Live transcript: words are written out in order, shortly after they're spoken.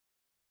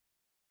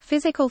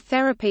Physical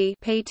therapy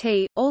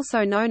 (PT),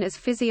 also known as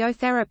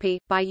physiotherapy,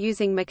 by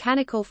using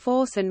mechanical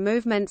force and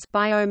movements,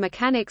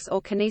 biomechanics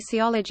or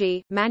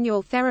kinesiology,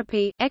 manual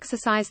therapy,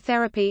 exercise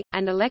therapy,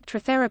 and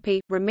electrotherapy,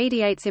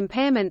 remediates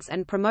impairments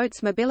and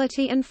promotes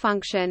mobility and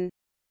function.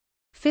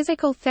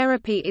 Physical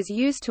therapy is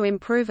used to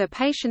improve a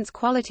patient's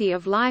quality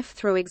of life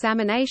through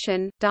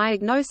examination,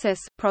 diagnosis,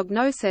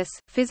 prognosis,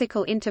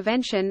 physical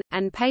intervention,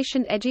 and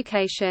patient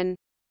education.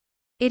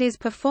 It is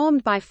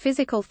performed by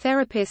physical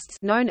therapists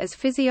known as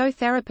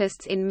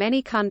physiotherapists in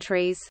many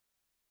countries.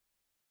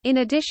 In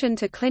addition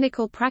to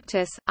clinical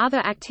practice, other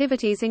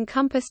activities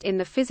encompassed in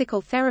the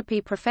physical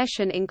therapy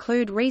profession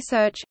include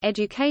research,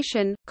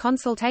 education,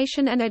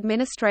 consultation and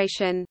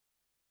administration.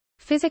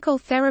 Physical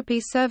therapy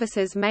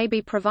services may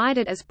be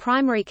provided as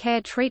primary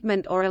care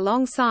treatment or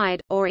alongside,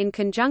 or in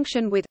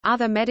conjunction with,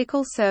 other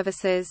medical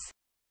services.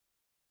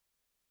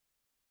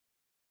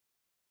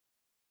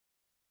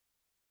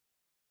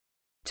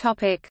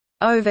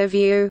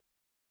 Overview.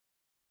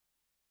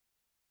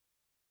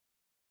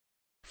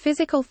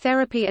 Physical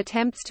therapy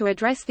attempts to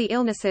address the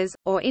illnesses,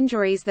 or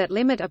injuries that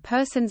limit a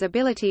person's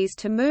abilities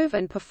to move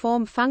and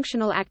perform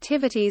functional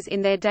activities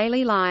in their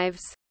daily lives.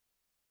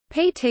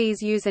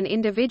 PTs use an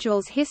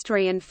individual's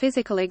history and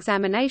physical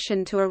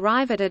examination to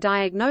arrive at a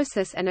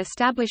diagnosis and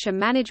establish a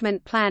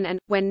management plan and,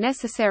 when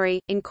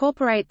necessary,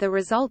 incorporate the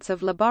results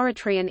of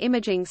laboratory and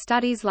imaging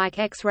studies like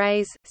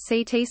X-rays,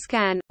 CT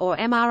scan, or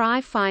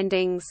MRI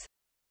findings.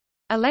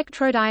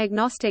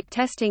 Electrodiagnostic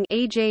testing,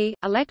 e.g.,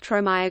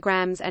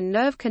 electromyograms and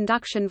nerve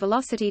conduction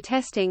velocity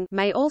testing,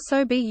 may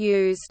also be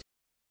used.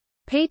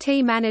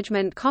 PT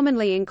management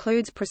commonly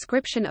includes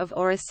prescription of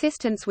or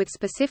assistance with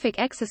specific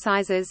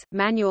exercises,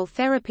 manual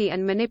therapy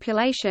and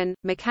manipulation,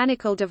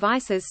 mechanical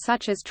devices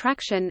such as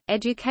traction,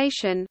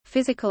 education,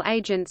 physical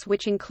agents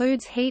which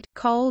includes heat,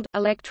 cold,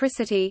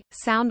 electricity,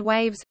 sound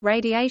waves,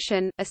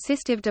 radiation,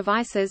 assistive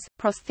devices,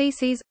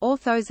 prostheses,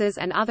 orthoses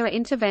and other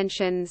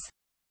interventions.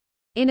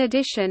 In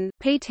addition,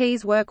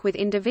 PTs work with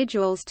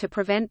individuals to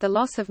prevent the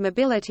loss of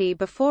mobility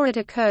before it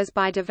occurs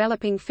by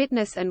developing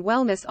fitness and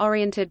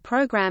wellness-oriented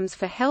programs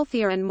for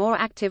healthier and more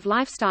active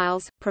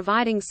lifestyles,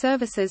 providing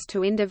services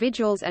to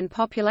individuals and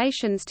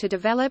populations to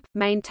develop,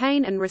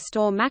 maintain and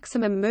restore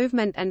maximum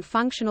movement and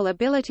functional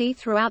ability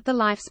throughout the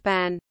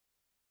lifespan.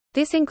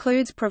 This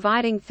includes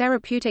providing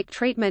therapeutic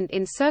treatment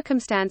in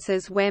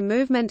circumstances where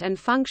movement and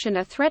function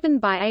are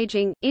threatened by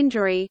aging,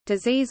 injury,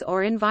 disease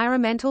or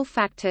environmental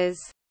factors.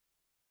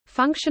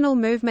 Functional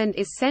movement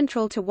is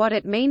central to what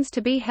it means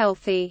to be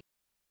healthy.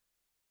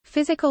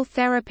 Physical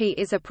therapy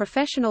is a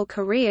professional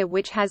career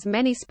which has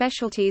many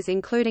specialties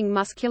including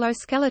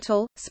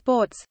musculoskeletal,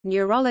 sports,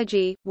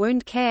 neurology,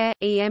 wound care,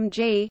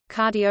 EMG,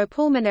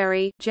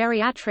 cardiopulmonary,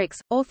 geriatrics,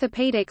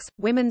 orthopedics,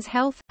 women's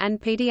health,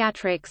 and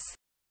pediatrics.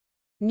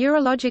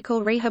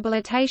 Neurological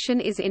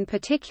rehabilitation is in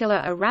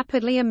particular a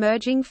rapidly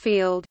emerging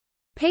field.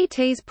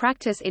 PTs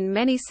practice in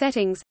many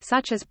settings,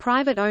 such as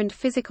private-owned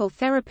physical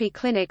therapy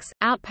clinics,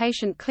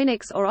 outpatient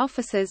clinics or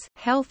offices,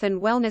 health and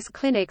wellness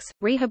clinics,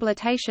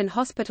 rehabilitation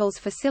hospitals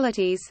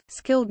facilities,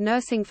 skilled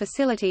nursing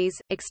facilities,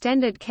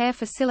 extended care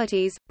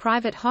facilities,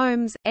 private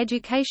homes,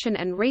 education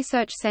and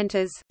research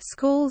centers,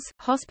 schools,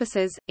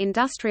 hospices,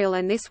 industrial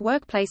and this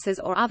workplaces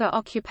or other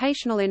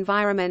occupational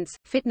environments,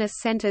 fitness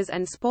centers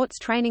and sports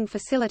training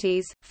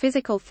facilities.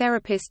 Physical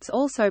therapists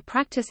also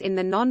practice in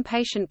the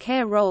non-patient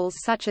care roles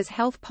such as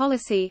health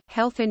policy,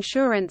 health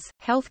insurance,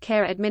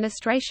 healthcare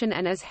administration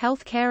and as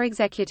healthcare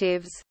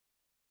executives.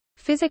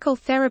 Physical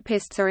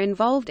therapists are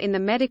involved in the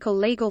medical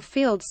legal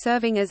field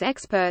serving as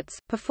experts,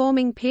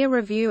 performing peer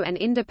review and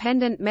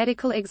independent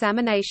medical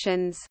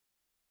examinations.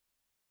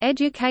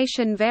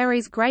 Education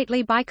varies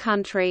greatly by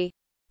country.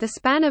 The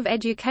span of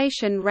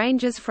education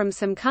ranges from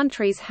some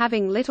countries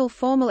having little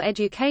formal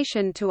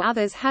education to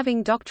others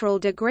having doctoral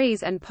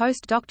degrees and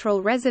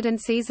postdoctoral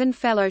residencies and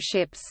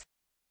fellowships.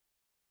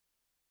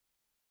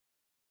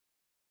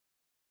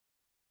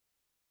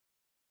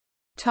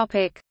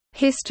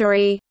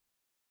 History.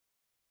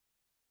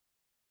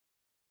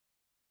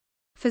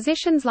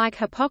 Physicians like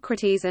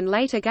Hippocrates and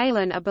later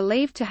Galen are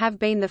believed to have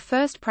been the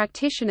first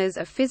practitioners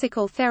of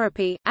physical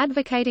therapy,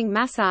 advocating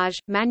massage,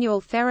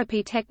 manual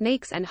therapy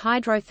techniques and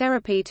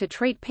hydrotherapy to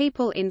treat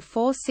people in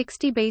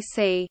 460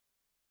 BC.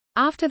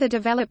 After the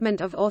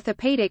development of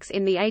orthopedics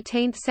in the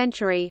 18th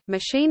century,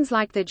 machines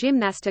like the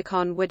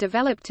gymnasticon were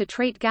developed to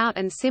treat gout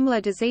and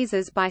similar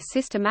diseases by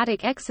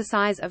systematic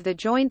exercise of the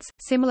joints,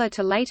 similar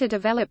to later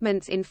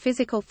developments in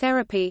physical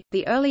therapy.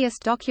 The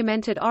earliest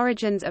documented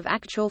origins of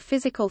actual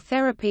physical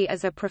therapy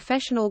as a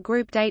professional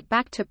group date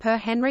back to Per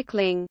Henrik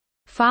Ling,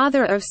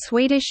 father of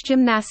Swedish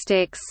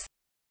gymnastics,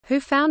 who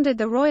founded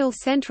the Royal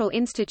Central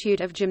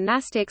Institute of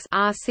Gymnastics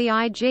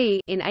 (RCIG)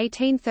 in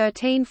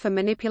 1813 for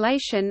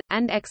manipulation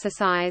and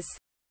exercise.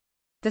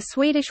 The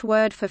Swedish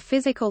word for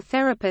physical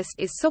therapist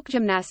is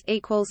sjukgymnast,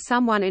 equals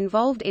someone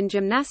involved in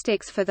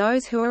gymnastics for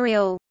those who are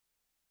ill.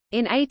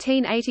 In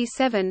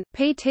 1887,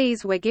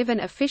 PTs were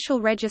given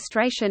official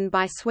registration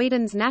by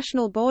Sweden's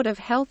National Board of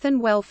Health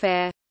and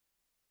Welfare.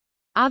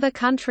 Other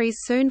countries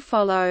soon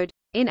followed.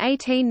 In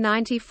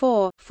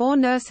 1894, 4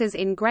 nurses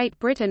in Great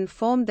Britain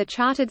formed the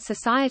Chartered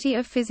Society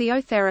of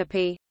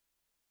Physiotherapy.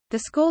 The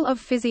School of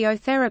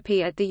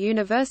Physiotherapy at the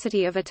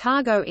University of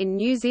Otago in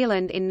New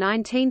Zealand in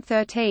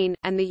 1913,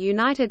 and the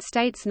United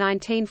States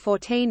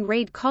 1914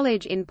 Reed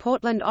College in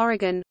Portland,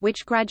 Oregon,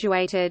 which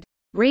graduated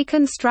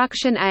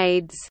reconstruction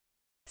aides.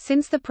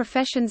 Since the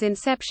profession's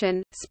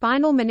inception,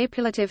 spinal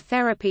manipulative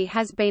therapy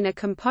has been a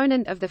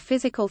component of the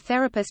physical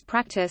therapist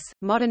practice.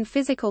 Modern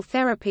physical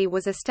therapy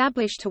was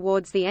established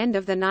towards the end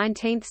of the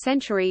 19th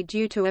century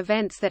due to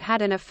events that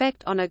had an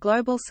effect on a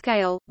global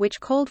scale, which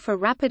called for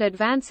rapid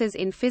advances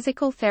in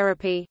physical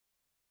therapy.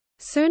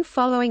 Soon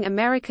following,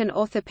 American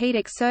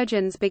orthopedic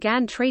surgeons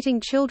began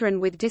treating children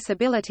with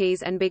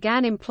disabilities and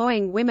began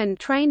employing women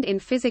trained in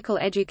physical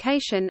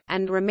education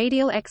and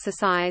remedial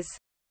exercise.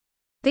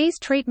 These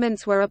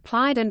treatments were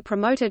applied and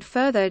promoted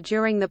further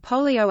during the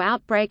polio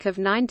outbreak of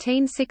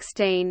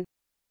 1916.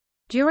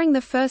 During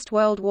the First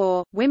World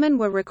War, women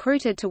were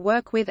recruited to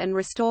work with and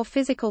restore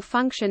physical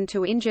function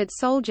to injured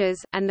soldiers,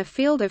 and the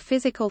field of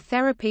physical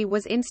therapy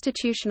was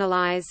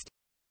institutionalized.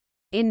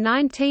 In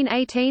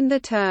 1918, the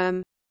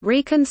term,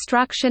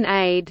 "reconstruction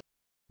aid,"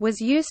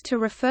 was used to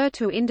refer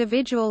to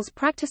individuals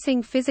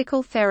practicing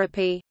physical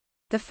therapy.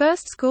 The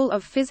first school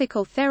of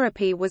physical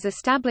therapy was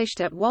established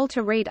at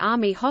Walter Reed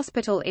Army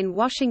Hospital in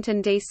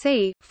Washington,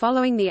 D.C.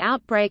 Following the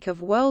outbreak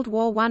of World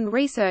War I,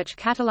 research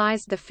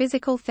catalyzed the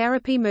physical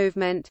therapy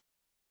movement.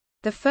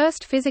 The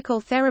first physical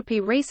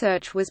therapy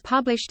research was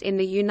published in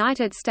the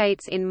United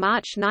States in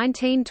March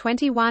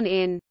 1921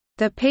 in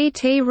the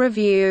PT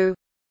Review.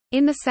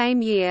 In the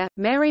same year,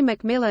 Mary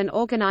McMillan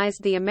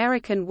organized the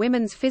American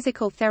Women's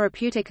Physical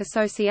Therapeutic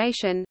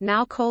Association,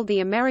 now called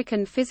the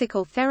American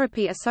Physical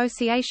Therapy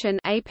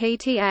Association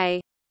 (APTA).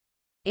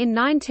 In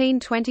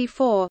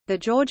 1924, the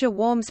Georgia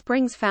Warm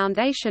Springs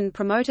Foundation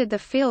promoted the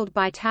field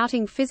by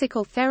touting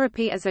physical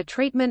therapy as a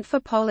treatment for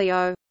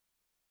polio.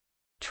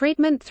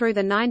 Treatment through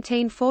the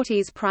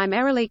 1940s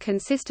primarily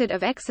consisted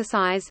of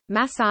exercise,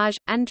 massage,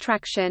 and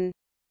traction.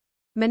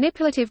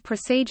 Manipulative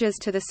procedures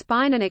to the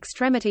spine and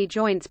extremity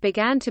joints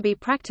began to be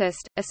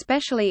practiced,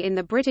 especially in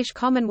the British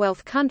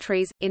Commonwealth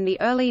countries, in the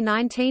early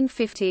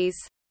 1950s.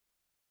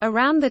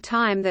 Around the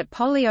time that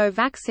polio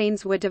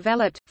vaccines were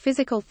developed,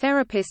 physical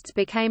therapists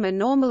became a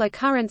normal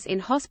occurrence in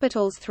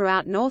hospitals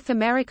throughout North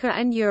America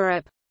and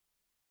Europe.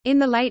 In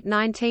the late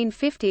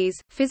 1950s,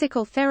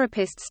 physical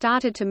therapists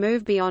started to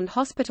move beyond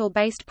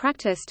hospital-based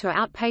practice to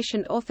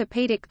outpatient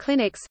orthopedic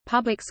clinics,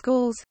 public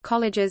schools,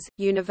 colleges,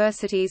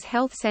 universities,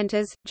 health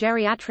centers,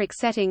 geriatric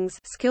settings,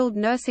 skilled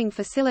nursing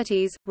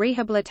facilities,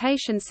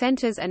 rehabilitation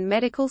centers and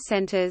medical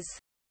centers.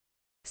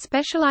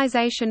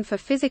 Specialization for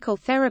physical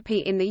therapy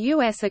in the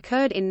U.S.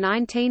 occurred in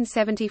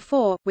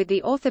 1974, with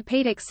the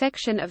orthopedic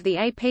section of the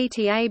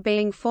APTA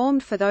being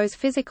formed for those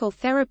physical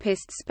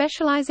therapists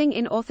specializing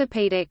in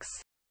orthopedics.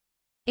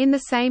 In the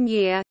same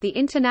year, the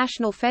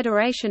International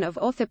Federation of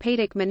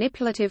Orthopedic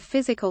Manipulative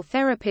Physical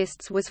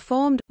Therapists was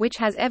formed, which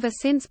has ever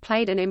since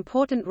played an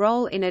important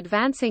role in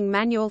advancing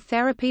manual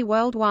therapy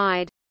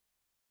worldwide.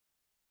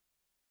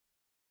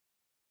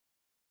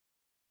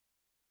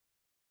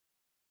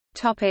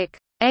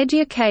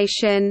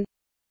 Education.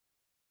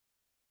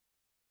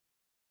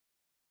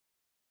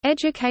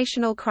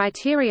 Educational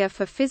criteria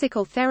for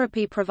physical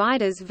therapy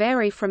providers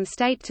vary from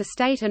state to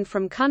state and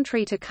from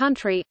country to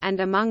country,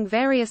 and among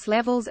various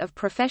levels of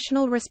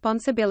professional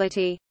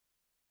responsibility.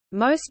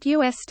 Most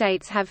U.S.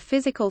 states have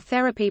physical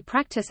therapy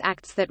practice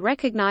acts that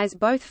recognize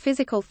both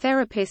physical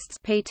therapists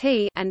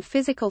 (PT) and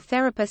physical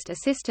therapist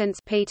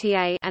assistants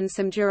 (PTA), and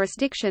some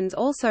jurisdictions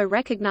also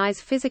recognize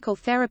physical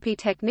therapy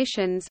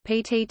technicians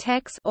 (PT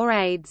techs) or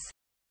aides.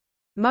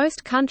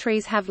 Most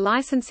countries have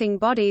licensing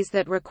bodies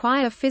that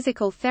require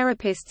physical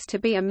therapists to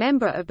be a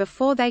member of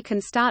before they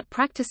can start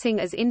practicing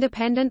as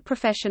independent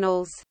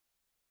professionals.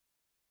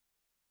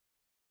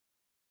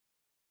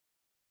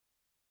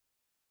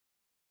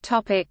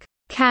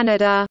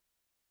 Canada.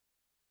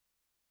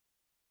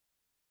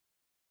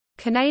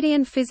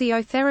 Canadian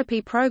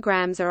physiotherapy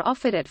programs are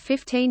offered at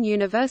 15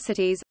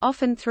 universities,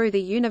 often through the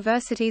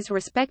university's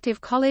respective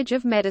College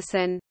of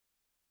Medicine.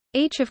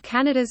 Each of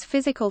Canada's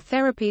physical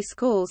therapy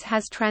schools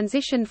has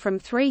transitioned from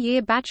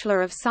 3-year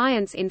Bachelor of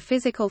Science in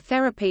Physical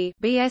Therapy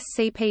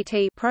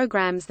 (BSCPT)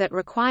 programs that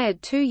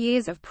required 2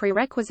 years of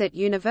prerequisite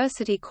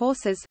university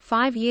courses,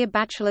 5-year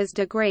bachelor's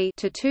degree,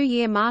 to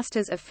 2-year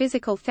Masters of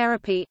Physical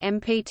Therapy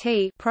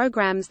 (MPT)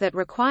 programs that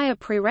require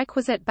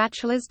prerequisite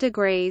bachelor's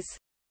degrees.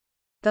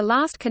 The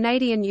last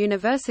Canadian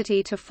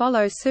university to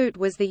follow suit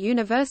was the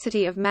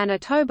University of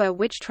Manitoba,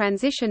 which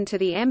transitioned to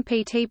the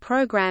MPT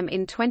program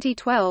in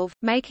 2012,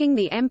 making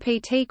the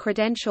MPT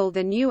credential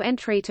the new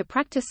entry to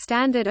practice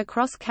standard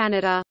across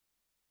Canada.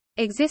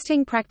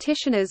 Existing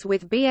practitioners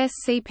with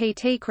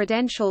BSCPT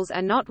credentials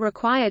are not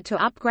required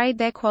to upgrade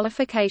their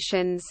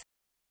qualifications.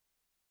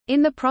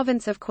 In the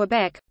province of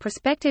Quebec,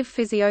 prospective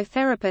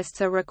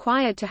physiotherapists are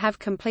required to have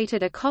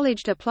completed a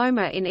college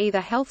diploma in either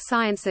health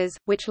sciences,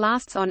 which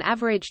lasts on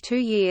average 2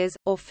 years,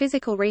 or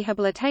physical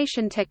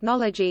rehabilitation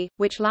technology,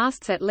 which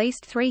lasts at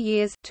least 3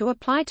 years, to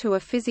apply to a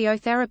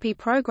physiotherapy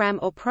program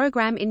or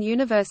program in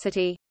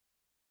university.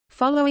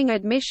 Following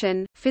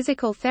admission,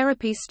 physical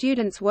therapy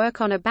students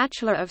work on a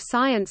Bachelor of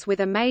Science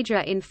with a major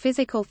in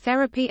physical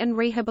therapy and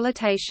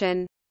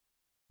rehabilitation.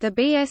 The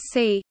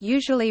BSc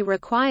usually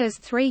requires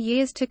 3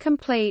 years to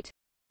complete.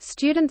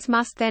 Students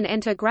must then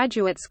enter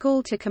graduate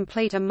school to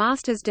complete a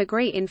master's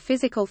degree in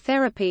physical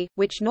therapy,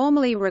 which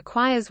normally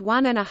requires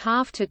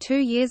 1.5 to 2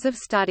 years of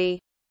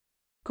study.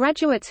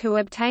 Graduates who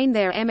obtain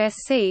their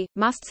MSc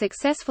must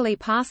successfully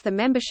pass the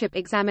membership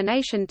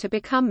examination to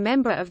become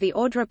member of the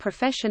Ordre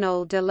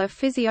professionnel de la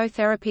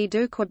physiothérapie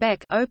du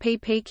Québec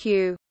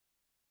 (OPPQ).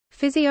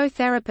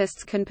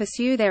 Physiotherapists can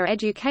pursue their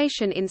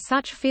education in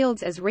such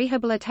fields as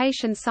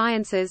rehabilitation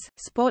sciences,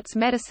 sports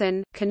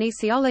medicine,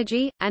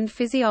 kinesiology, and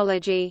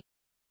physiology.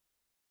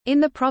 In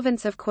the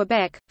province of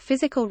Quebec,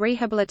 physical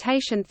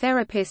rehabilitation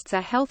therapists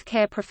are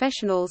healthcare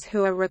professionals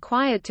who are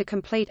required to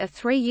complete a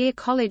 3-year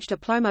college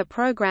diploma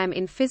program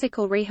in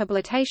physical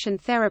rehabilitation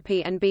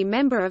therapy and be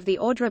member of the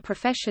Ordre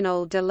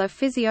professionnel de la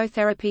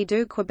physiothérapie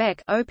du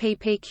Québec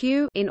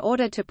 (OPPQ) in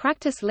order to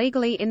practice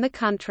legally in the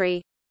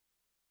country.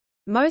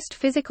 Most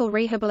physical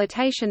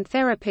rehabilitation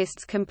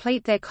therapists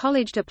complete their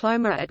college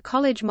diploma at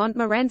Collège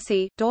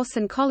Montmorency,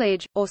 Dawson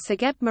College, or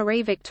Cégep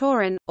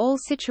Marie-Victorin, all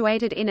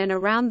situated in and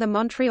around the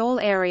Montreal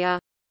area.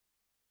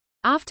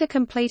 After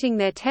completing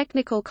their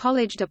technical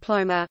college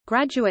diploma,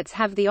 graduates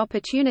have the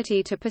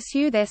opportunity to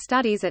pursue their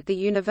studies at the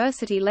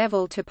university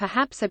level to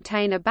perhaps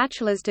obtain a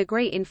bachelor's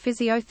degree in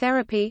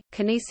physiotherapy,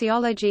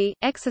 kinesiology,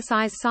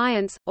 exercise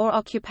science, or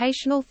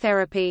occupational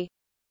therapy.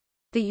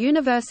 The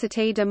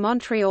Université de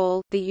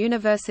Montréal, the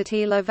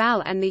Université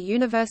Laval and the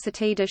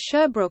Université de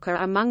Sherbrooke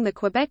are among the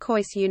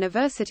Quebecois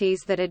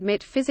universities that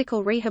admit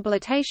physical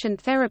rehabilitation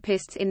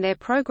therapists in their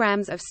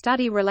programs of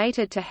study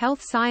related to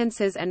health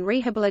sciences and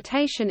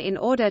rehabilitation in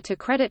order to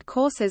credit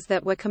courses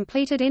that were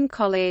completed in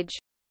college.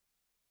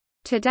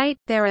 To date,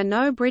 there are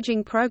no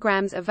bridging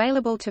programs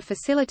available to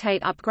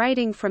facilitate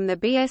upgrading from the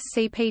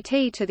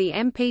BSc-PT to the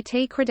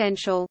MPT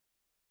credential.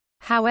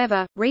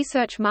 However,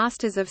 Research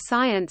Masters of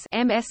Science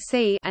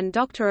 (MSc) and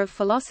Doctor of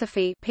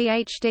Philosophy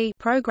 (PhD)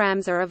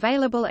 programs are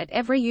available at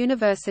every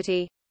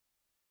university.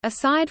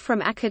 Aside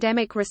from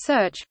academic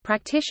research,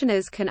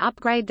 practitioners can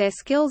upgrade their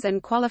skills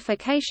and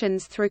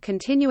qualifications through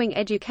continuing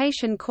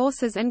education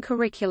courses and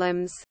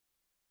curriculums.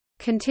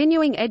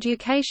 Continuing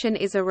education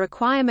is a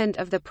requirement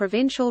of the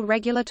provincial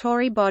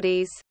regulatory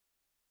bodies.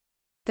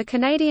 The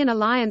Canadian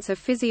Alliance of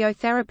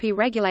Physiotherapy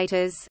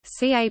Regulators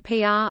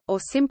 (CAPR),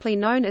 or simply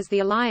known as the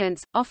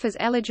Alliance, offers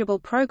eligible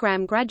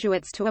program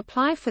graduates to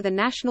apply for the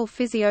National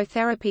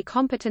Physiotherapy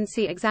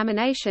Competency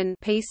Examination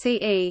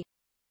 (PCE).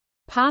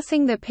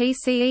 Passing the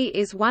PCE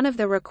is one of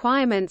the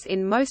requirements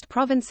in most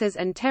provinces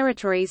and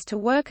territories to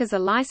work as a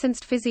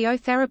licensed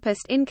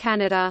physiotherapist in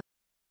Canada.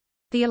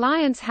 The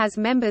Alliance has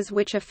members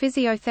which are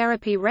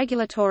physiotherapy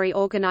regulatory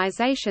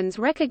organizations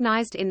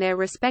recognized in their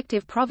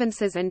respective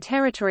provinces and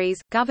territories: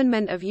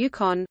 Government of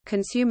Yukon,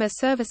 Consumer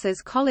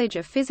Services College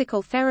of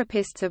Physical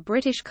Therapists of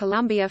British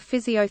Columbia,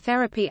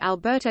 Physiotherapy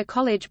Alberta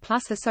College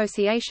Plus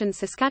Association,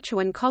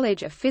 Saskatchewan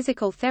College of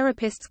Physical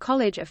Therapists,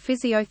 College of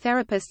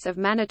Physiotherapists of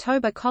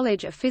Manitoba,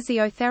 College of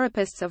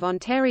Physiotherapists of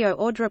Ontario,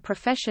 Ordre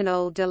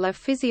professionnel de la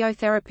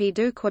physiothérapie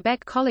du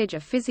Québec, College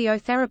of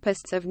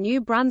Physiotherapists of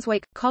New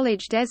Brunswick,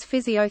 College des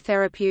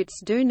Physiotherapeutes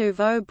du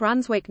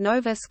Nouveau-Brunswick,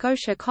 Nova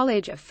Scotia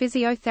College of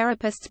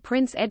Physiotherapists,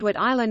 Prince Edward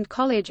Island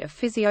College of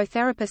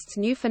Physiotherapists,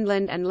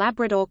 Newfoundland and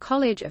Labrador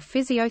College of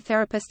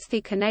Physiotherapists.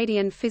 The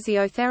Canadian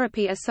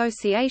Physiotherapy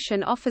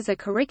Association offers a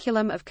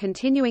curriculum of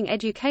continuing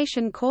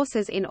education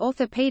courses in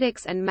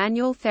orthopedics and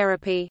manual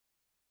therapy.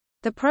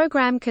 The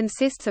program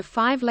consists of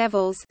 5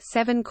 levels,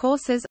 7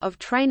 courses of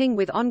training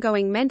with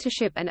ongoing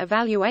mentorship and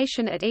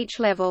evaluation at each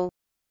level.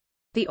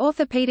 The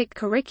orthopedic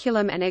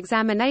curriculum and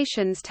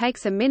examinations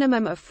takes a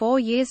minimum of 4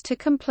 years to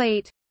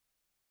complete.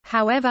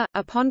 However,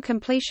 upon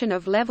completion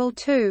of Level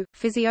 2,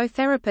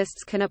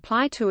 physiotherapists can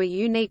apply to a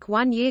unique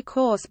 1-year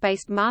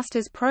course-based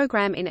master's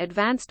program in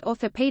advanced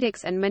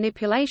orthopedics and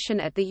manipulation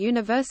at the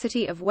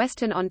University of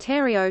Western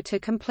Ontario to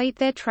complete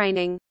their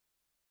training.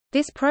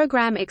 This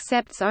program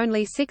accepts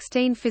only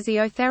 16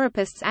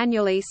 physiotherapists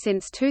annually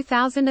since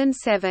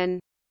 2007.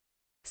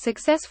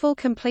 Successful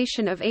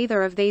completion of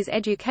either of these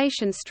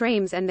education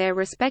streams and their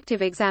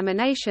respective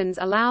examinations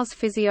allows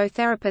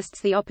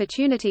physiotherapists the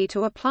opportunity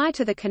to apply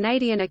to the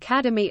Canadian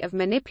Academy of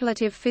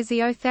Manipulative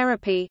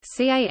Physiotherapy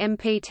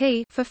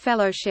 (CAMPT) for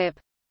fellowship.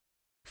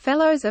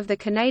 Fellows of the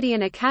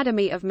Canadian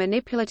Academy of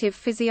Manipulative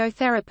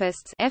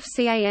Physiotherapists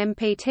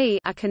 (FCAMPT)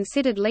 are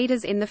considered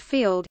leaders in the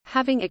field,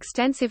 having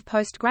extensive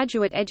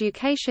postgraduate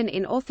education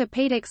in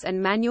orthopedics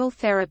and manual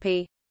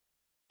therapy.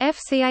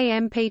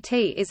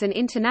 FCAMPT is an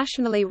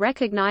internationally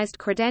recognized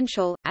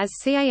credential, as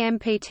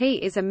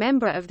CAMPT is a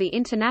member of the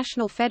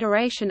International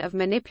Federation of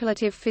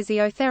Manipulative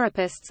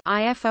Physiotherapists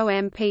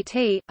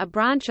 (IFOMPT), a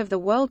branch of the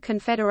World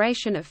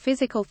Confederation of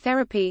Physical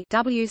Therapy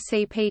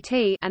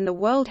 (WCPT), and the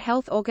World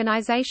Health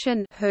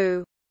Organization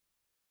 (WHO).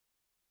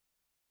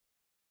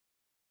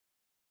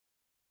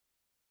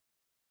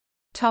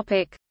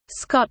 Topic: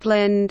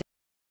 Scotland.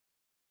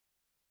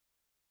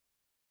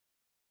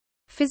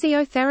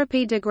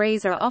 Physiotherapy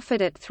degrees are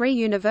offered at 3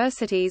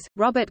 universities: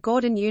 Robert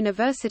Gordon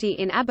University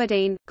in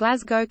Aberdeen,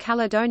 Glasgow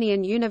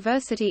Caledonian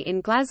University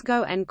in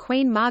Glasgow and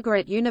Queen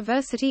Margaret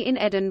University in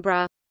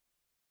Edinburgh.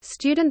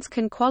 Students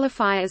can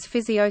qualify as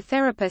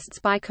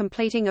physiotherapists by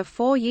completing a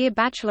 4-year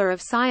Bachelor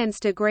of Science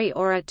degree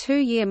or a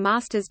 2-year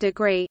Master's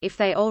degree if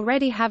they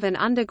already have an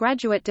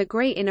undergraduate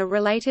degree in a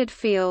related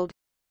field.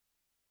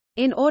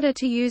 In order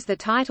to use the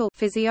title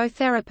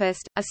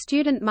physiotherapist, a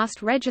student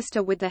must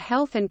register with the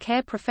Health and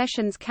Care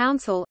Professions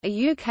Council,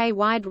 a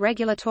UK-wide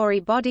regulatory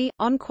body,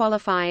 on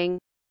qualifying.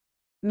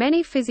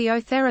 Many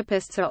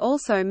physiotherapists are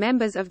also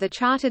members of the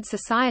Chartered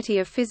Society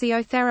of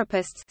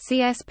Physiotherapists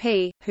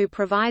 (CSP), who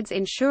provides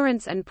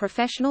insurance and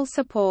professional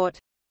support.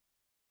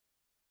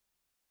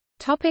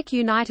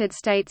 United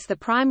States. The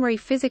primary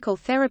physical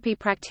therapy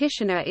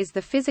practitioner is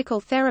the physical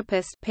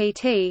therapist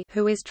 (PT),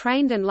 who is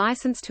trained and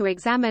licensed to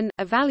examine,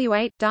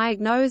 evaluate,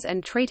 diagnose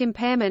and treat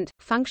impairment,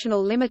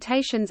 functional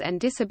limitations and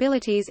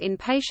disabilities in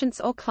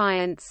patients or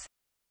clients.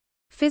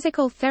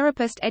 Physical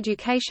therapist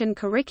education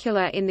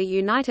curricula in the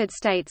United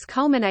States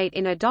culminate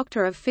in a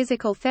Doctor of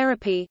Physical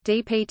Therapy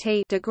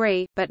 (DPT)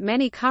 degree, but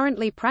many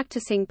currently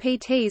practicing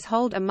PTs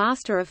hold a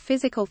Master of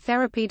Physical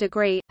Therapy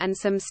degree, and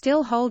some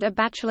still hold a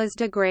bachelor's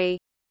degree.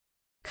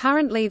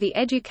 Currently the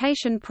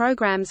education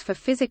programs for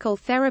physical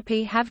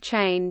therapy have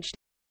changed.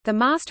 The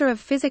Master of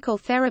Physical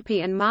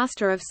Therapy and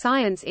Master of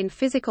Science in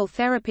Physical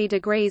Therapy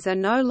degrees are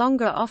no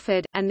longer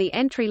offered, and the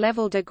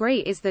entry-level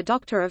degree is the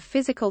Doctor of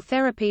Physical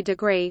Therapy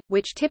degree,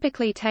 which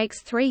typically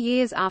takes 3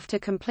 years after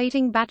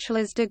completing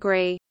bachelor's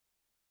degree.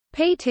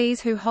 PTs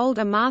who hold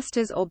a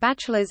master's or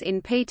bachelor's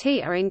in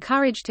PT are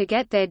encouraged to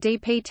get their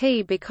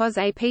DPT because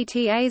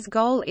APTA's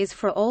goal is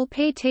for all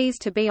PTs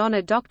to be on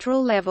a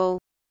doctoral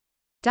level.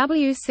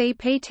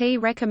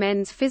 WCPT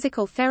recommends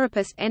physical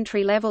therapist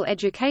entry-level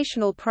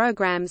educational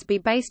programs be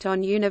based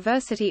on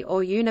university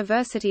or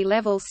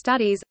university-level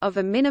studies, of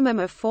a minimum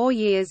of 4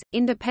 years,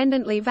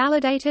 independently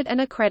validated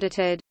and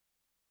accredited.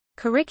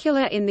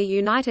 Curricula in the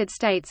United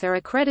States are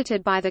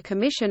accredited by the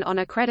Commission on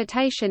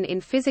Accreditation in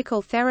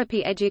Physical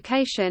Therapy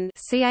Education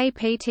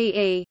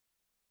 (CAPTE).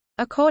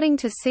 According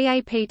to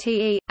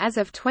CAPTE, as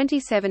of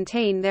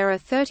 2017 there are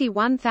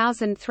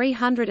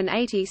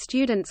 31,380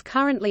 students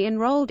currently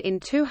enrolled in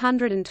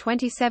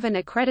 227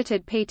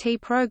 accredited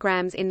PT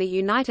programs in the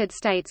United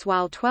States,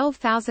 while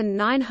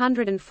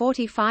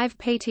 12,945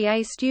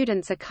 PTA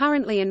students are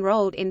currently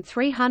enrolled in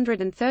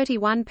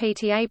 331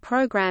 PTA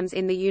programs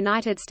in the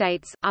United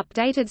States.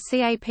 Updated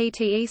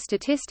CAPTE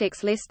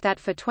statistics list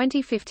that for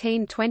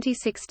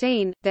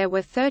 2015-2016, there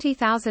were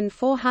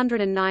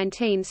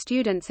 30,419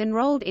 students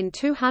enrolled in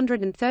 233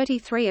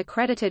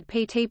 accredited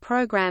PT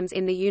programs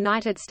in the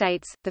United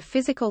States. The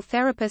physical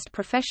therapist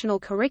professional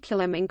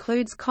curriculum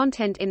includes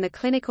content in the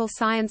clinical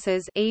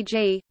sciences,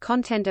 e.g.,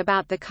 content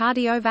about the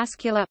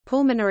cardiovascular,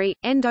 pulmonary,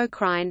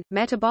 endocrine,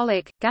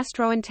 metabolic,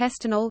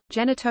 gastrointestinal,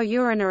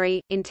 genitourinary,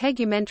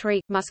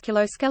 integumentary,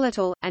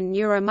 musculoskeletal, and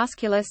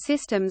neuromuscular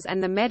systems,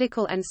 and the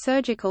medical and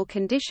surgical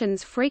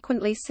conditions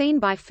frequently seen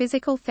by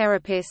physical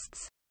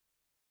therapists.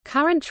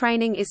 Current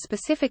training is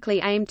specifically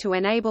aimed to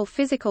enable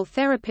physical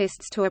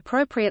therapists to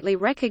appropriately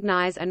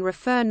recognize and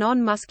refer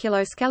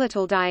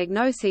non-musculoskeletal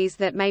diagnoses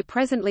that may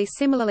presently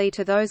similarly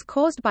to those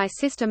caused by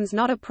systems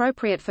not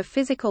appropriate for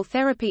physical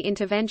therapy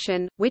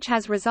intervention, which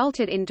has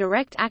resulted in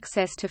direct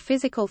access to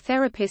physical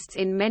therapists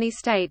in many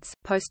states.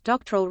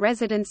 Postdoctoral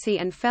residency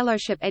and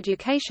fellowship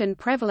education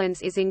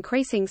prevalence is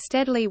increasing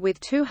steadily, with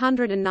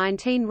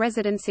 219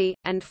 residency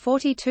and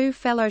 42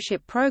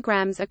 fellowship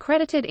programs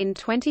accredited in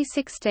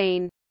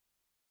 2016.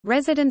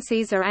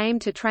 Residencies are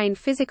aimed to train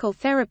physical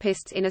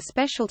therapists in a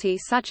specialty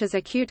such as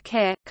acute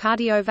care,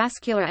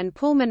 cardiovascular and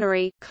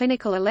pulmonary,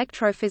 clinical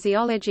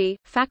electrophysiology,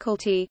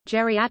 faculty,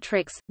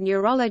 geriatrics,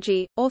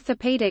 neurology,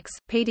 orthopedics,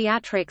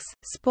 pediatrics,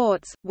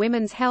 sports,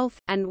 women's health,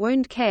 and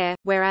wound care,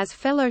 whereas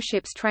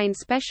fellowships train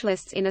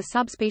specialists in a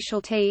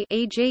subspecialty,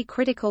 e.g.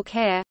 critical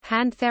care,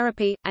 hand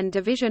therapy, and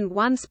Division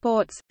I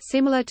sports,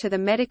 similar to the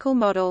medical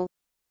model.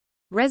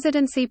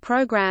 Residency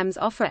programs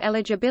offer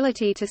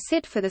eligibility to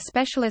sit for the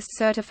specialist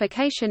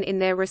certification in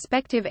their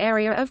respective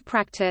area of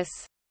practice.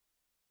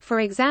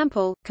 For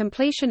example,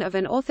 completion of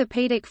an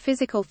orthopedic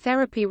physical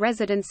therapy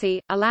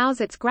residency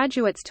allows its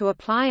graduates to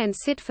apply and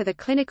sit for the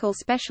clinical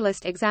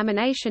specialist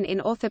examination in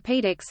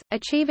orthopedics,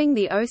 achieving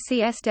the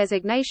OCS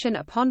designation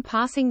upon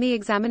passing the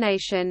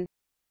examination.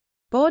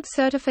 Board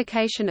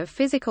certification of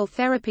physical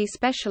therapy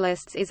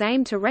specialists is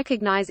aimed to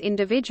recognize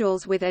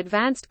individuals with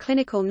advanced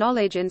clinical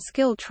knowledge and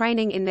skill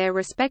training in their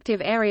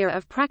respective area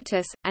of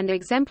practice, and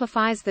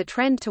exemplifies the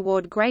trend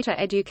toward greater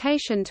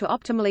education to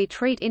optimally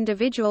treat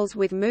individuals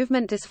with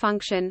movement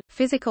dysfunction.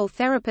 Physical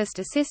therapist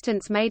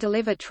assistants may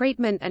deliver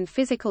treatment and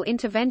physical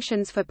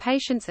interventions for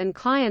patients and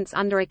clients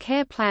under a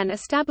care plan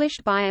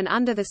established by and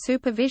under the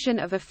supervision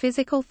of a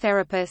physical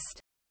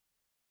therapist.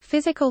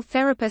 Physical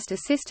therapist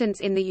assistants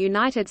in the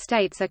United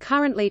States are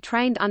currently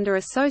trained under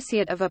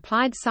Associate of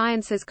Applied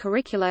Sciences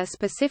curricula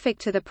specific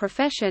to the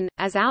profession,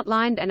 as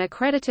outlined and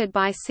accredited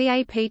by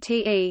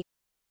CAPTE.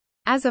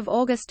 As of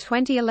August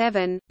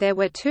 2011, there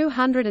were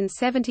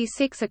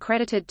 276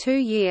 accredited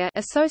two-year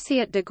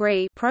associate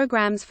degree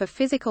programs for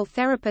physical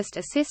therapist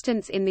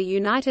assistants in the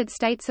United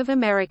States of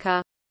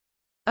America.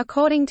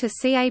 According to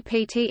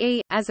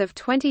CAPTE, as of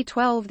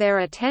 2012 there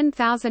are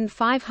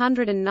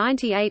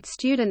 10,598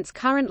 students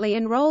currently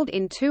enrolled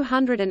in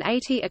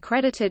 280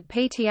 accredited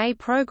PTA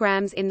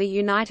programs in the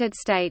United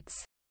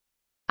States.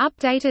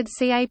 Updated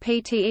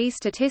CAPTE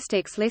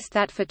statistics list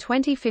that for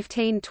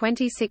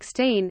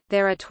 2015-2016,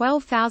 there are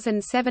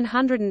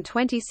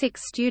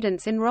 12,726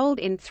 students enrolled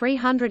in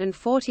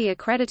 340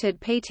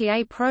 accredited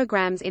PTA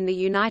programs in the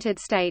United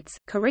States.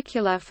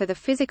 Curricula for the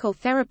Physical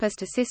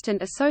Therapist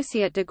Assistant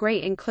Associate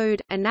degree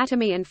include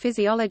Anatomy and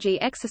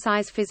Physiology,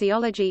 Exercise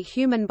Physiology,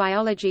 Human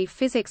Biology,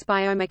 Physics,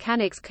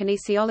 Biomechanics,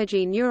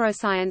 Kinesiology,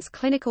 Neuroscience,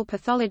 Clinical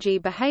Pathology,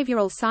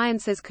 Behavioral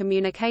Sciences,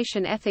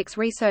 Communication, Ethics,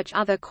 Research.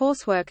 Other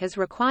coursework as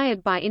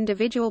required by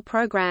individual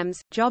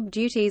programs. Job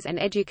duties and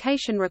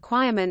education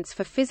requirements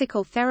for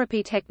physical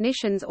therapy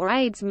technicians or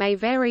aides may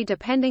vary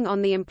depending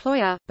on the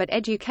employer, but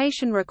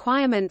education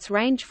requirements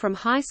range from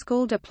high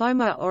school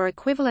diploma or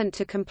equivalent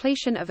to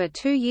completion of a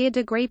two-year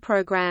degree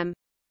program.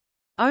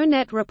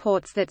 ONET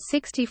reports that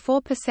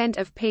 64%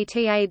 of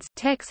PT aides,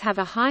 techs have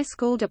a high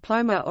school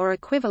diploma or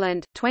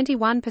equivalent,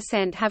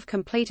 21% have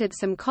completed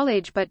some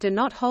college but do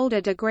not hold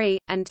a degree,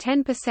 and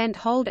 10%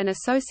 hold an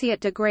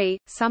associate degree.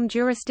 Some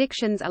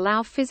jurisdictions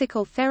allow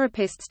physical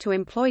therapists to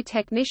employ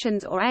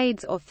technicians or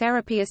aides or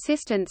therapy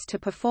assistants to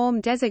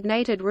perform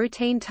designated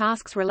routine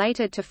tasks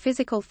related to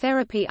physical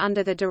therapy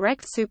under the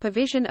direct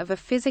supervision of a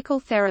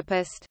physical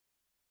therapist.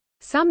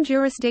 Some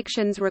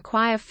jurisdictions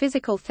require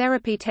physical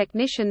therapy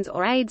technicians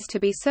or aides to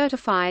be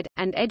certified,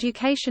 and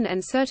education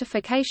and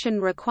certification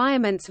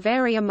requirements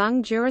vary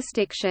among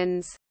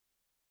jurisdictions.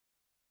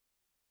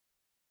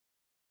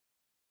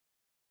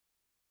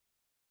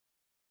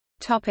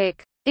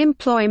 Topic: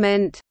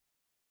 Employment.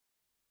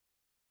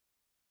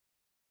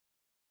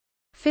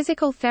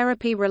 Physical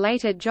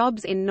therapy-related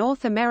jobs in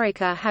North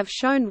America have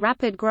shown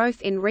rapid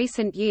growth in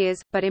recent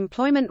years, but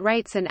employment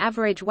rates and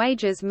average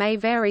wages may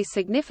vary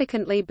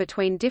significantly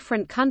between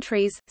different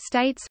countries,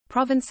 states,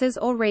 provinces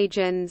or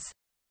regions.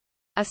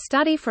 A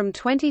study from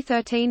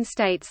 2013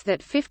 states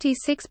that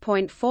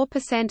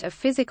 56.4% of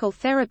physical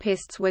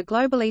therapists were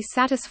globally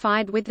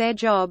satisfied with their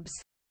jobs.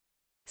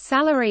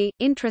 Salary,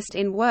 interest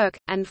in work,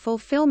 and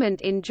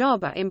fulfillment in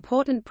job are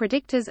important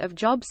predictors of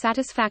job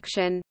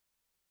satisfaction.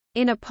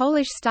 In a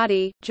Polish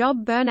study,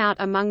 job burnout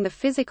among the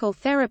physical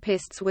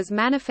therapists was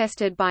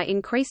manifested by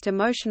increased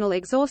emotional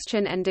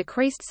exhaustion and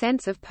decreased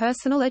sense of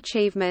personal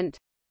achievement.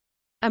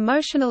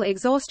 Emotional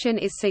exhaustion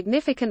is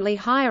significantly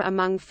higher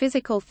among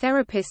physical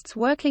therapists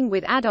working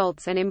with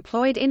adults and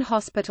employed in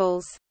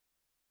hospitals.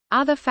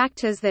 Other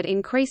factors that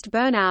increased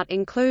burnout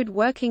include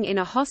working in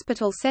a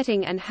hospital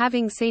setting and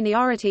having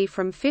seniority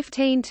from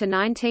 15 to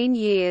 19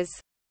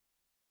 years.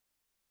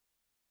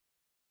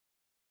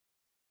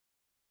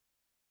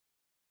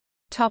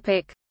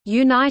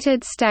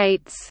 United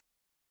States.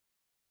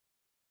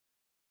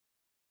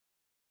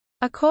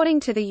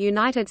 According to the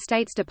United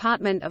States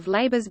Department of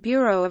Labor's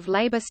Bureau of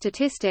Labor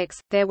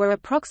Statistics, there were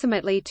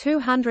approximately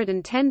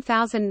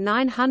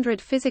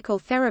 210,900 physical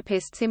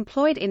therapists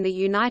employed in the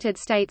United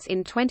States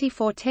in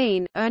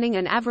 2014, earning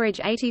an average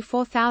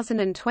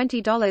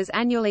 $84,020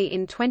 annually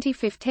in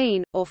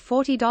 2015, or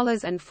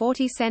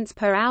 $40.40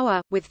 per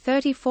hour, with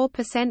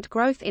 34%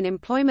 growth in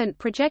employment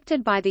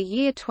projected by the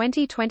year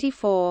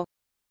 2024.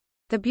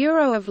 The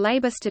Bureau of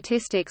Labor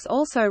Statistics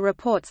also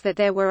reports that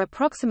there were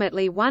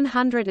approximately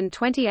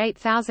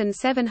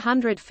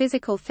 128,700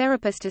 physical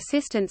therapist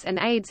assistants and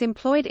aides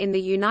employed in the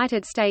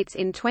United States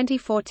in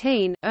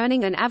 2014,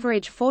 earning an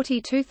average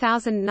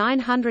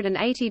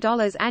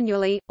 $42,980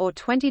 annually, or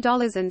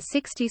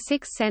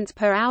 $20.66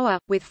 per hour,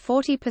 with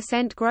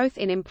 40% growth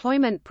in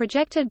employment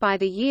projected by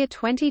the year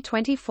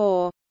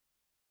 2024.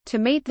 To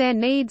meet their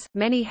needs,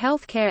 many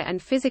healthcare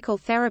and physical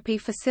therapy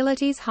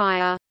facilities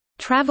hire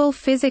travel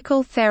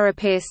physical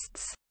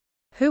therapists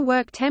who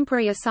work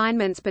temporary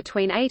assignments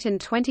between 8 and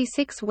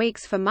 26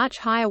 weeks for much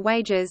higher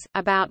wages,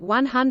 about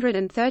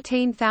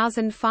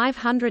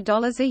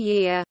 $113,500 a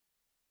year.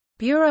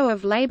 Bureau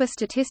of Labor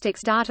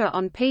Statistics data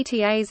on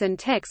PTAs and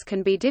techs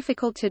can be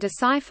difficult to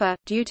decipher,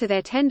 due to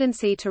their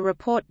tendency to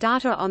report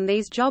data on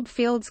these job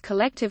fields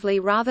collectively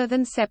rather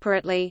than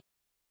separately.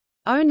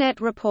 ONET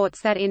reports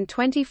that in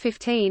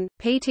 2015,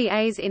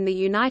 PTAs in the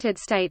United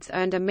States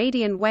earned a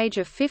median wage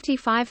of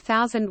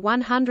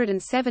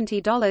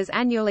 $55,170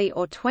 annually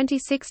or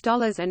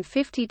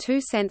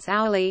 $26.52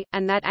 hourly,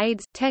 and that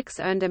aides, techs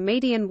earned a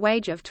median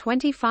wage of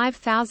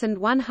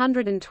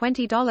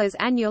 $25,120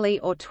 annually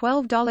or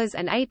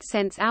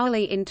 $12.08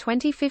 hourly in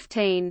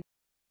 2015.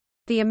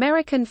 The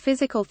American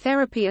Physical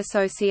Therapy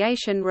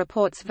Association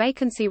reports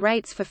vacancy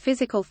rates for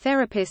physical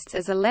therapists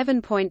as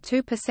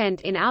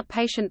 11.2% in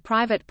outpatient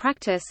private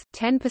practice,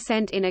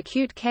 10% in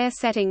acute care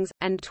settings,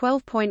 and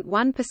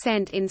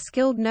 12.1% in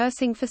skilled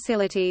nursing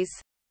facilities.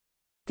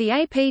 The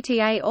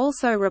APTA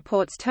also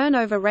reports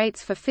turnover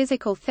rates for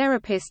physical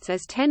therapists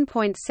as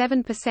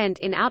 10.7%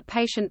 in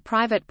outpatient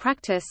private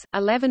practice,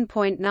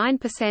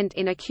 11.9%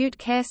 in acute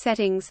care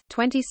settings,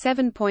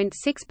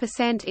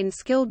 27.6% in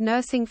skilled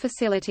nursing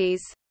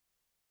facilities.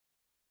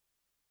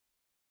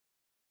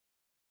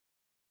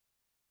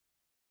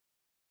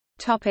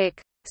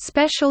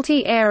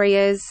 Specialty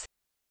areas.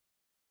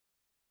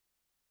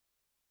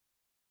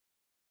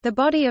 The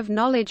body of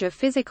knowledge of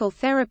physical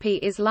therapy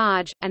is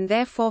large, and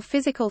therefore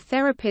physical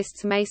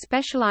therapists may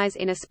specialize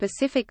in a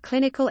specific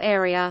clinical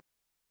area.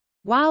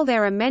 While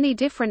there are many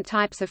different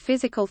types of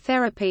physical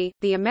therapy,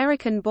 the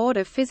American Board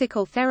of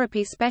Physical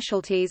Therapy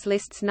Specialties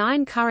lists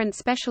 9 current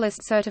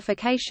specialist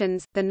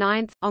certifications, the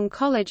 9th,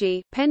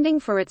 oncology, pending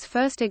for its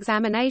first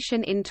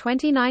examination in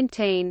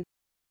 2019.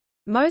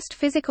 Most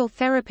physical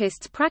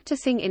therapists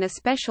practicing in a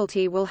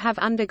specialty will have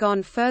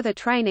undergone further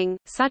training,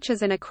 such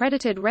as an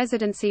accredited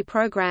residency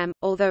program,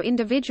 although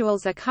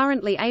individuals are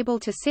currently able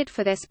to sit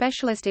for their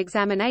specialist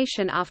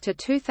examination after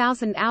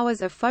 2,000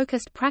 hours of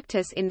focused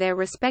practice in their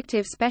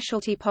respective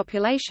specialty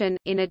population,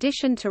 in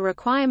addition to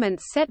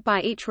requirements set by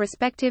each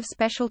respective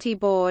specialty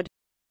board.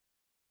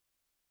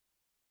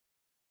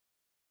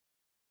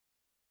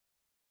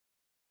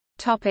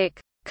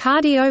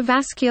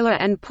 Cardiovascular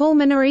and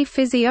pulmonary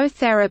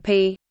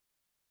physiotherapy.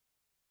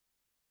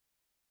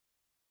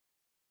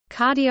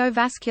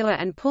 Cardiovascular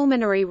and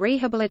pulmonary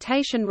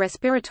rehabilitation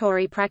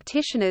respiratory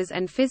practitioners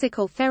and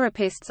physical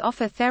therapists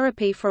offer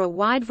therapy for a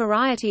wide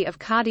variety of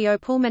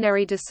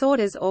cardiopulmonary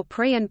disorders or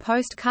pre- and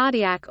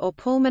post-cardiac or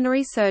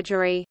pulmonary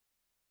surgery.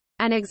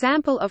 An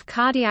example of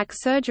cardiac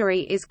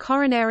surgery is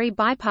coronary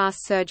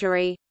bypass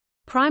surgery.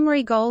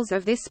 Primary goals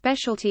of this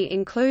specialty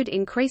include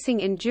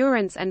increasing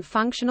endurance and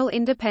functional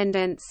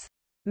independence.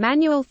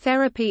 Manual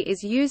therapy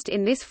is used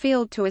in this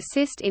field to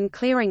assist in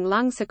clearing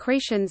lung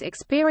secretions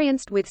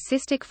experienced with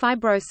cystic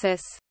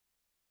fibrosis.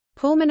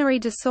 Pulmonary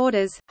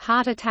disorders,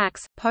 heart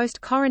attacks,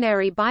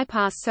 post-coronary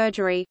bypass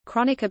surgery,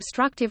 chronic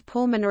obstructive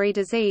pulmonary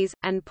disease,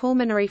 and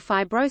pulmonary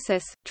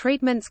fibrosis,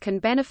 treatments can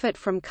benefit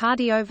from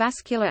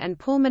cardiovascular and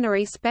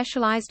pulmonary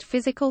specialized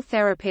physical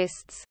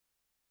therapists.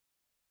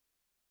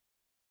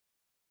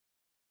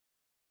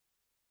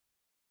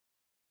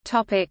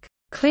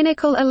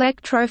 Clinical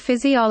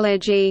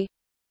electrophysiology.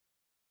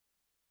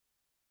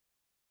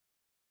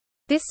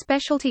 This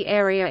specialty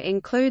area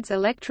includes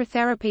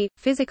electrotherapy,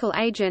 physical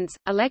agents,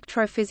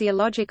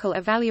 electrophysiological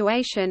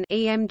evaluation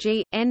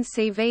 (EMG,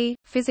 NCV),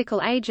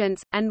 physical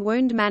agents, and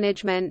wound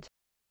management.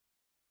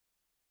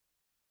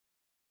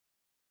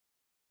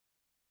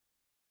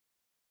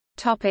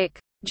 Topic: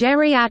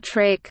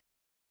 Geriatric.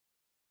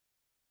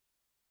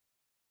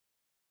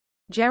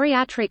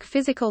 Geriatric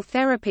physical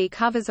therapy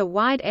covers a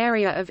wide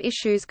area of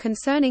issues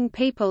concerning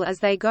people as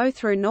they go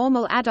through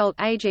normal adult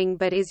aging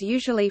but is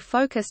usually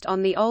focused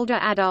on the older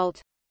adult.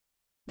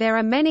 There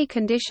are many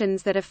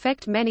conditions that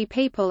affect many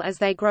people as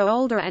they grow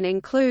older and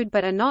include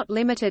but are not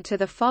limited to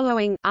the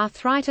following: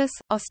 arthritis,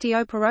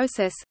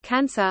 osteoporosis,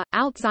 cancer,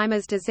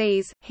 Alzheimer's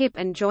disease, hip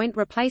and joint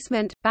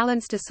replacement,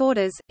 balance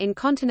disorders,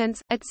 incontinence,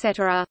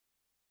 etc.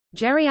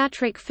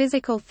 Geriatric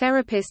physical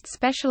therapists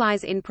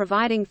specialize in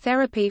providing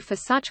therapy for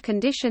such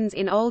conditions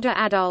in older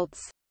adults.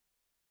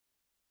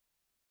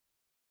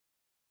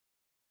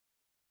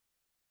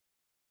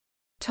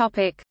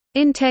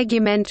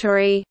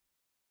 Integumentary.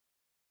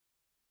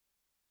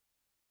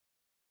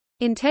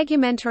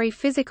 Integumentary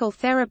physical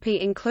therapy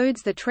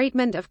includes the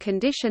treatment of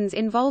conditions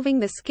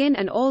involving the skin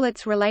and all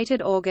its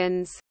related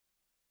organs.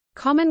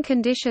 Common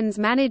conditions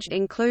managed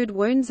include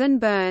wounds and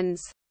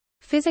burns.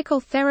 Physical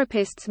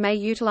therapists may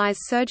utilize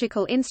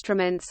surgical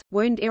instruments,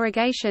 wound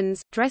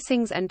irrigations,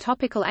 dressings and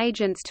topical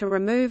agents to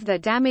remove the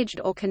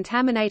damaged or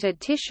contaminated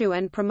tissue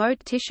and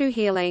promote tissue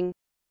healing.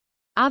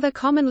 Other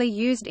commonly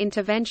used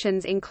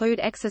interventions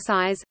include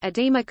exercise,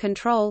 edema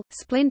control,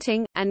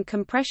 splinting, and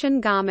compression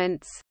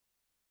garments.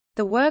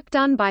 The work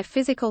done by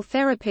physical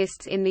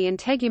therapists in the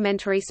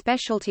integumentary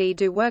specialty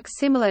do work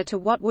similar to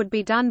what would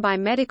be done by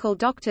medical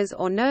doctors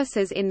or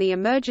nurses in the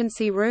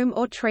emergency room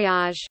or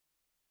triage.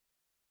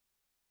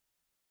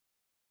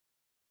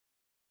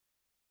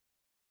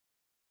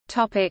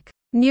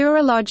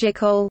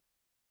 Neurological.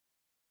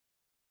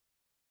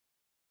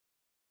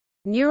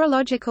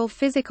 Neurological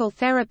physical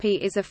therapy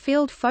is a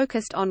field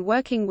focused on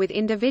working with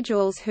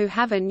individuals who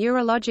have a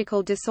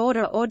neurological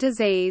disorder or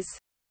disease.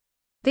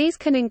 These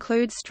can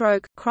include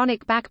stroke,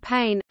 chronic back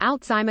pain,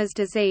 Alzheimer's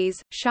disease,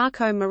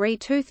 Charcot-Marie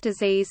tooth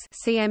disease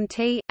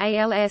 (CMT),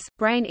 ALS,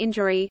 brain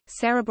injury,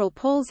 cerebral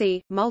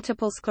palsy,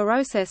 multiple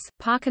sclerosis,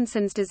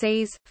 Parkinson's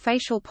disease,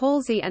 facial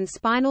palsy and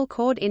spinal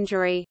cord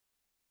injury.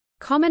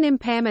 Common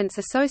impairments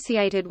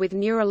associated with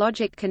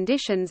neurologic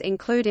conditions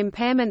include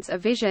impairments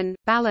of vision,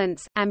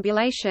 balance,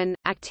 ambulation,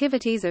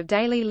 activities of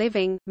daily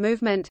living,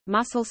 movement,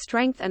 muscle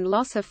strength and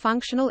loss of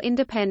functional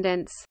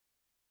independence.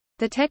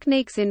 The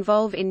techniques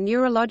involved in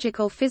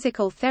neurological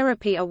physical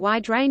therapy are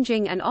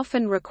wide-ranging and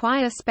often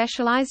require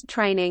specialized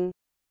training.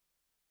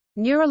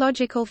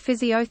 Neurological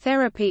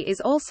physiotherapy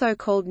is also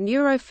called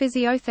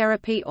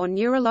neurophysiotherapy or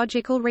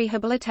neurological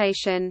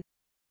rehabilitation.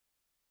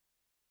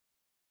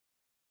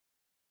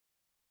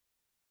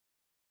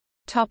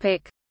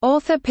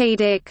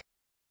 Orthopedic.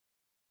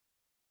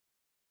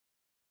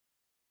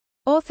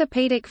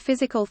 Orthopedic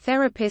physical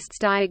therapists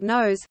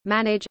diagnose,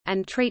 manage,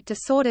 and treat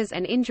disorders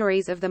and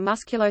injuries of the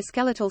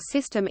musculoskeletal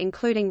system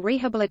including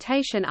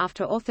rehabilitation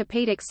after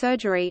orthopedic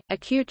surgery,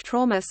 acute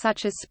trauma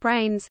such as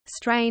sprains,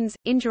 strains,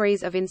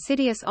 injuries of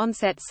insidious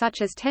onset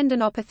such as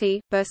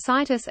tendinopathy,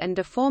 bursitis and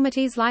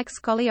deformities like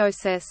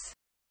scoliosis.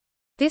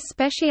 This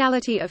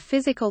specialty of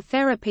physical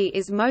therapy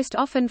is most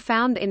often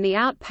found in the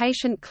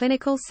outpatient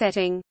clinical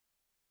setting.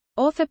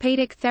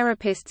 Orthopedic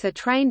therapists are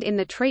trained in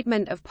the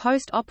treatment of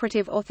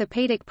post-operative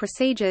orthopedic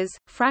procedures,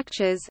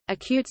 fractures,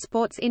 acute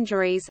sports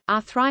injuries,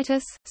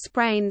 arthritis,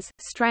 sprains,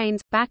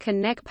 strains, back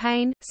and neck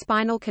pain,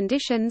 spinal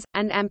conditions,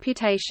 and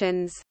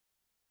amputations.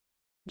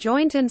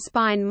 Joint and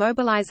spine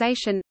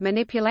mobilization,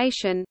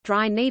 manipulation,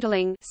 dry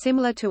needling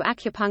similar to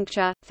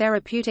acupuncture,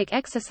 therapeutic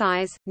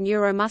exercise,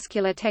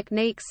 neuromuscular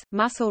techniques,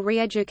 muscle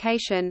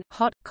re-education,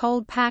 hot,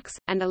 cold packs,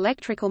 and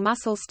electrical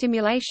muscle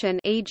stimulation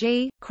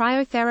e.g.,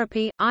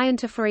 cryotherapy,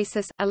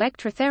 iontophoresis,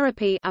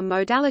 electrotherapy are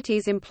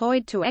modalities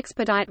employed to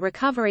expedite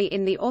recovery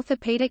in the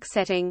orthopedic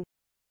setting.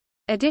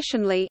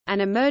 Additionally, an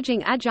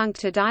emerging adjunct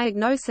to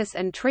diagnosis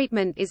and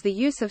treatment is the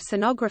use of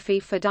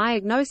sonography for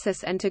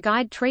diagnosis and to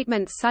guide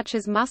treatments such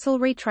as muscle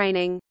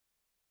retraining.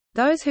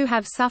 Those who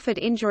have suffered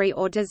injury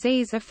or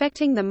disease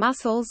affecting the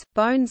muscles,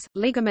 bones,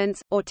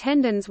 ligaments, or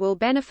tendons will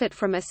benefit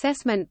from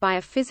assessment by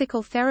a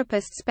physical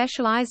therapist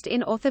specialized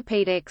in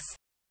orthopedics.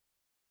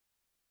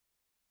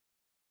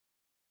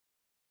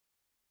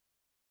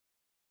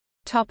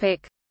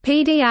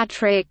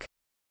 Pediatric.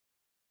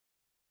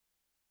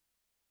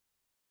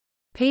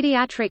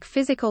 Pediatric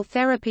physical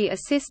therapy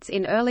assists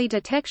in early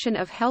detection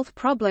of health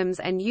problems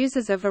and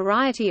uses a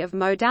variety of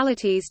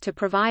modalities to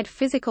provide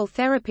physical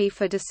therapy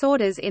for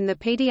disorders in the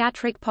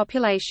pediatric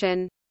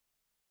population.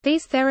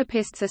 These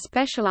therapists are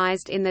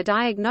specialized in the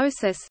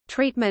diagnosis,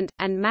 treatment,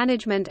 and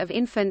management of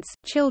infants,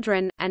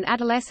 children, and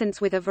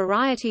adolescents with a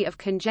variety of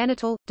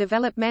congenital,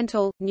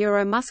 developmental,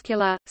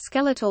 neuromuscular,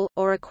 skeletal,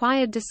 or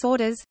acquired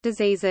disorders,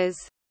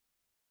 diseases.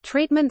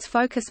 Treatments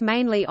focus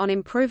mainly on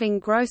improving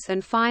gross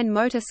and fine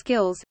motor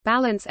skills,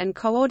 balance and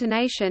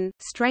coordination,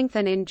 strength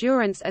and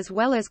endurance as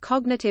well as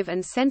cognitive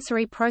and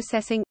sensory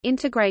processing,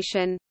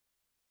 integration.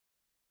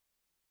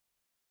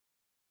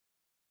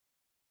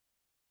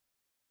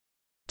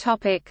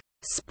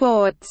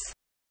 Sports.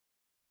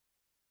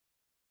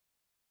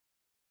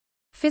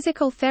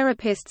 Physical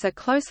therapists are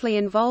closely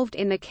involved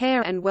in the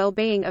care and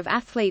well-being of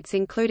athletes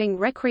including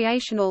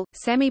recreational,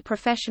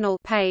 semi-professional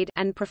paid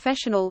and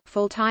professional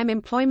full-time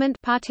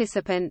employment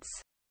participants.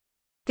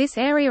 This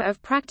area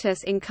of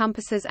practice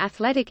encompasses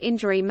athletic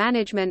injury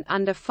management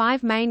under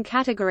 5 main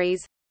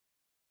categories: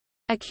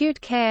 acute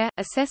care,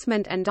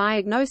 assessment and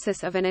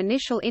diagnosis of an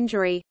initial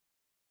injury;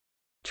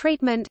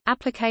 treatment,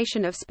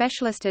 application of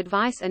specialist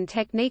advice and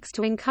techniques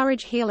to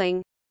encourage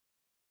healing;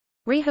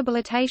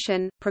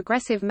 rehabilitation,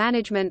 progressive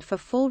management for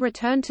full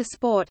return to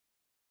sport;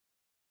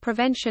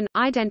 prevention,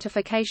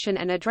 identification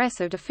and address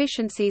of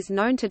deficiencies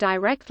known to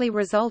directly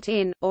result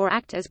in, or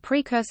act as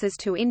precursors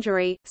to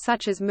injury,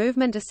 such as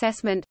movement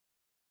assessment;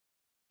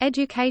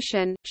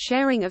 education,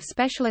 sharing of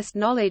specialist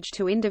knowledge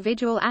to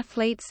individual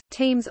athletes,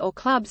 teams or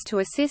clubs to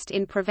assist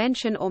in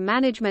prevention or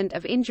management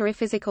of injury.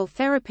 Physical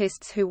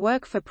therapists who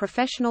work for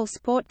professional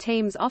sport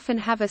teams often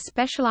have a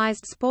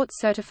specialized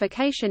sports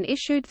certification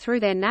issued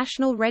through their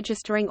national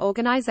registering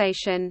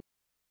organization.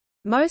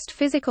 Most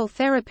physical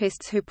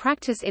therapists who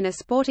practice in a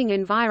sporting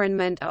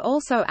environment are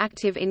also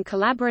active in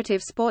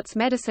collaborative sports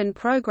medicine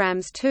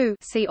programs too.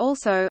 See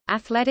also,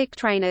 athletic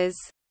trainers.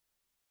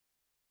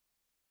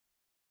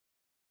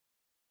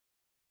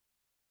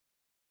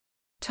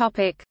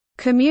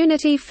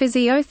 Community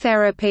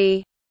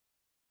physiotherapy.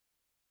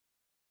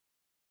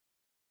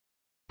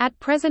 At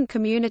present,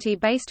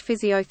 community-based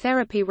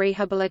physiotherapy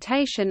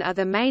rehabilitation are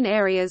the main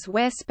areas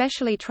where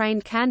specially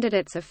trained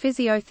candidates are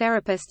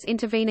physiotherapists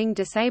intervening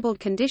disabled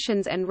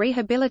conditions and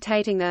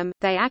rehabilitating them.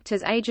 They act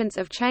as agents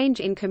of change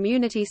in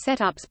community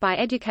setups by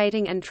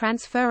educating and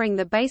transferring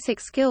the basic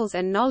skills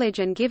and knowledge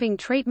and giving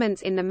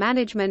treatments in the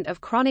management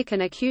of chronic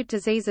and acute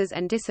diseases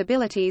and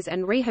disabilities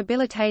and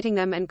rehabilitating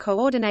them and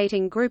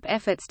coordinating group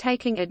efforts,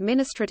 taking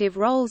administrative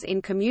roles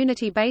in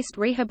community-based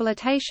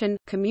rehabilitation.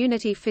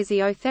 Community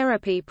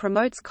physiotherapy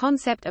promotes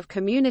concept of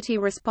community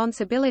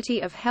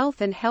responsibility of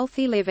health and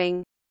healthy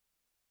living.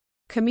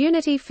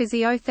 Community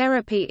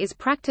physiotherapy is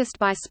practiced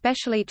by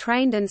specially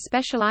trained and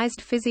specialized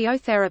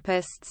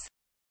physiotherapists.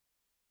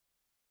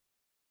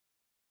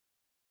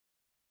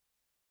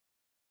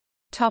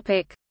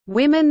 Topic: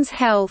 Women's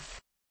health.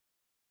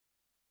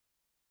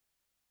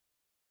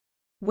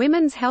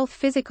 Women's health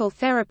physical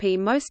therapy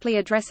mostly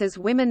addresses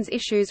women's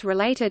issues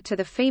related to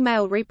the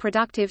female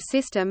reproductive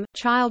system,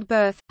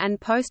 childbirth, and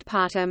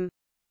postpartum.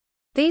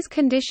 These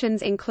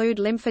conditions include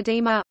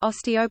lymphedema,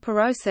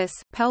 osteoporosis,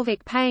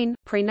 pelvic pain,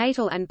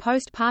 prenatal and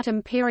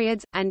postpartum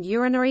periods, and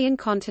urinary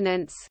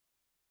incontinence.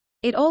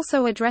 It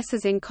also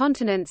addresses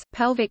incontinence,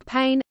 pelvic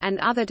pain, and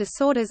other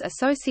disorders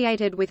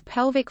associated with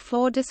pelvic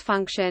floor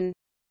dysfunction.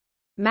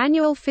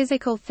 Manual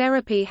physical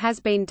therapy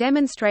has been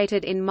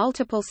demonstrated in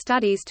multiple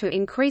studies to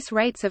increase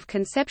rates of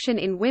conception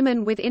in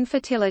women with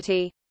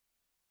infertility.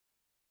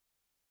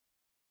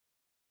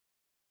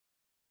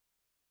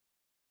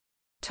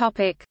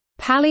 Topic: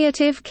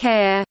 Palliative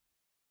care.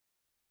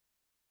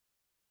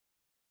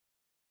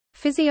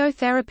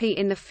 Physiotherapy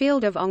in the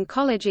field of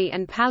oncology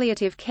and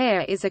palliative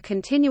care is a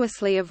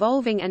continuously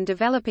evolving and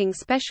developing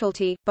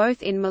specialty,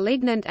 both in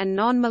malignant and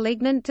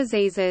non-malignant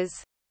diseases.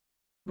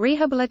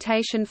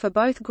 Rehabilitation for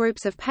both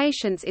groups of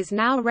patients is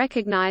now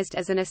recognized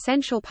as an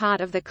essential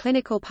part of the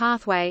clinical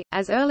pathway.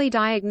 As early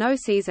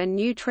diagnoses and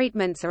new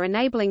treatments are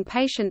enabling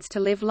patients to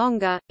live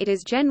longer, it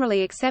is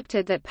generally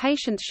accepted that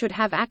patients should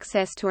have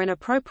access to an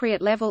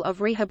appropriate level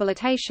of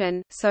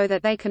rehabilitation, so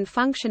that they can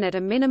function at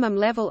a minimum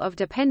level of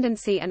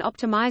dependency and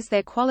optimize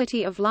their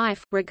quality of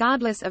life,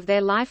 regardless of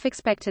their life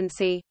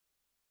expectancy.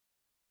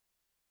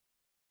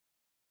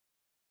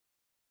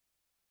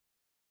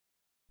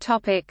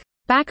 Topic: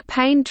 Back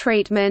pain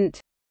treatment.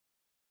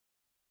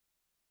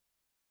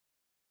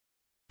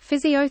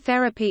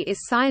 Physiotherapy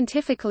is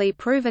scientifically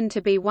proven to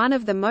be one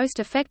of the most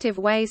effective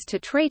ways to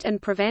treat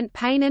and prevent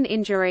pain and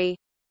injury.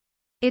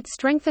 It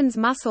strengthens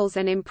muscles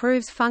and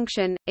improves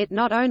function. It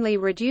not only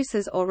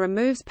reduces or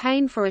removes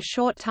pain for a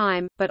short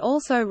time, but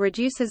also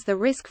reduces the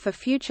risk for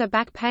future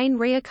back pain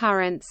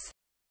reoccurrence.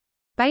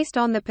 Based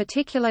on the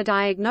particular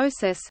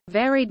diagnosis,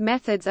 varied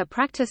methods are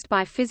practiced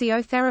by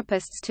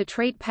physiotherapists to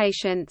treat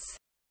patients.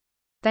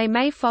 They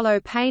may follow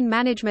pain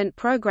management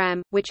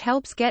program, which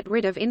helps get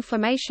rid of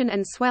inflammation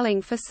and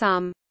swelling for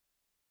some.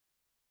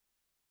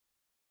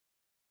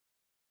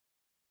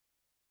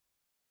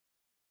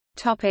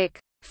 Topic: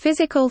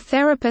 Physical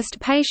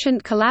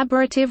therapist-patient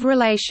collaborative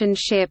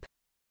relationship.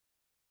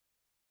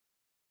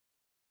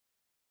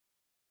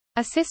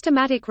 A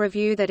systematic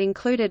review that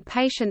included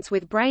patients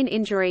with brain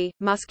injury,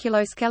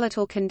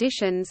 musculoskeletal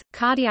conditions,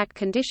 cardiac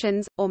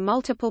conditions, or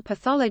multiple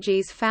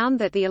pathologies found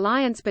that the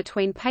alliance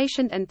between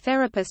patient and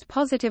therapist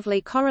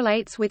positively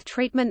correlates with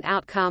treatment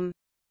outcome.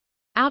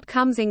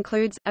 Outcomes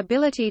includes,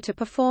 ability to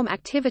perform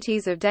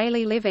activities of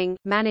daily living,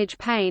 manage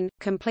pain,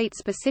 complete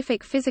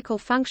specific physical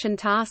function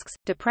tasks,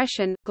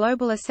 depression,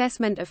 global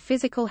assessment of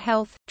physical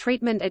health,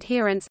 treatment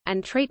adherence,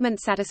 and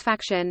treatment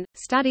satisfaction.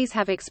 Studies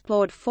have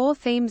explored 4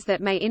 themes that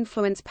may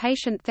influence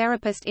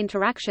patient-therapist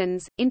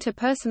interactions: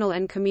 interpersonal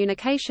and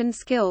communication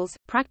skills,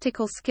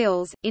 practical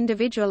skills,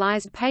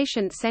 individualized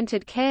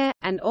patient-centered care,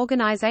 and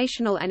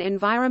organizational and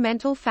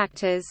environmental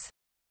factors.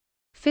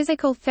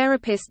 Physical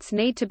therapists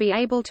need to be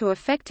able to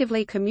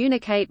effectively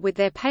communicate with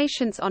their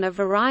patients on a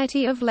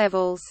variety of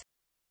levels.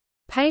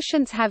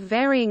 Patients have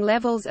varying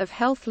levels of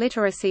health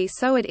literacy,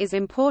 so it is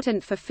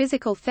important for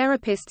physical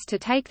therapists to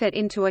take that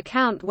into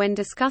account when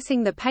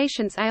discussing the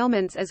patient's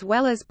ailments as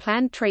well as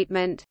planned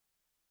treatment.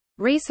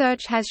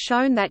 Research has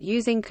shown that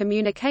using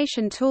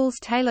communication tools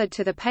tailored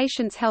to the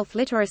patient's health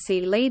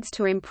literacy leads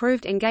to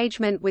improved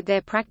engagement with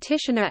their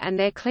practitioner and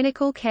their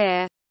clinical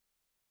care.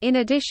 In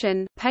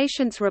addition,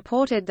 patients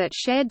reported that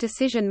shared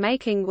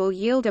decision-making will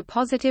yield a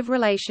positive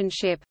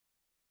relationship.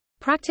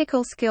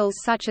 Practical skills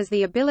such as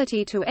the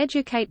ability to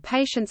educate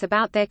patients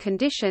about their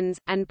conditions,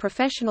 and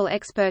professional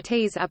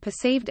expertise are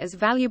perceived as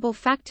valuable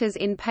factors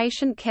in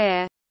patient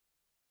care.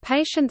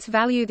 Patients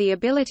value the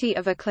ability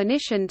of a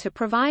clinician to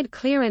provide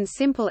clear and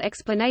simple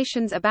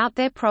explanations about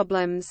their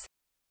problems.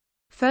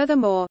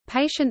 Furthermore,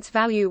 patients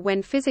value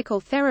when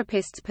physical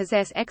therapists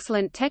possess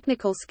excellent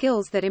technical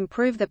skills that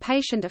improve the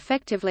patient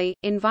effectively.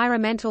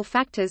 Environmental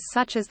factors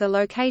such as the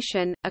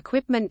location,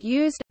 equipment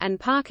used, and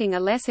parking are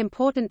less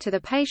important to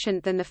the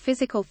patient than the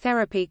physical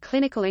therapy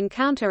clinical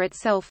encounter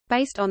itself.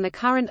 Based on the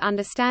current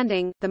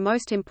understanding, the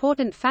most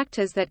important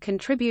factors that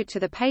contribute to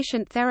the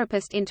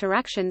patient-therapist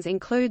interactions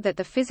include that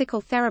the physical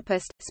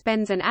therapist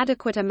spends an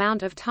adequate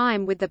amount of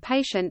time with the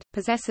patient,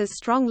 possesses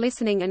strong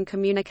listening and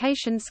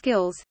communication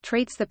skills,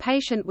 treats the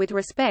patient with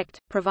respect,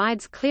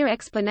 provides clear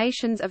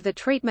explanations of the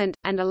treatment,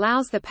 and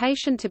allows the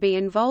patient to be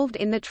involved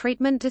in the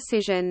treatment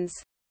decisions.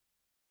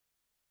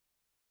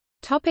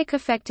 Topic: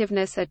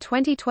 effectiveness. A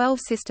 2012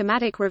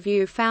 systematic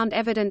review found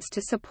evidence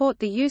to support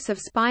the use of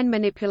spine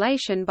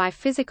manipulation by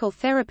physical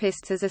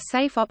therapists as a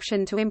safe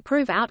option to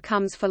improve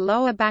outcomes for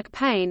lower back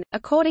pain.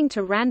 According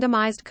to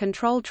randomized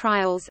control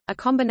trials, a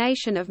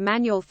combination of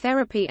manual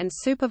therapy and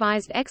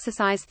supervised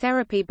exercise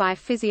therapy by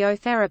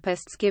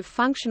physiotherapists give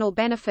functional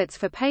benefits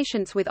for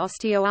patients with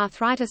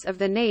osteoarthritis of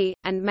the knee,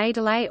 and may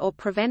delay or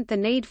prevent the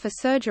need for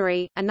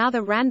surgery.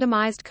 Another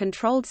randomized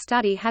controlled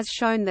study has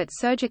shown that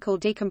surgical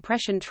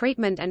decompression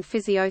treatment and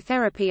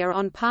physiotherapy are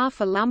on par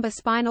for lumbar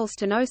spinal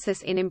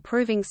stenosis in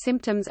improving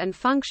symptoms and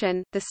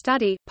function. The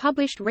study,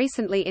 published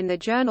recently in the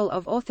Journal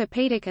of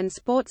Orthopedic and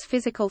Sports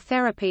Physical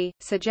Therapy,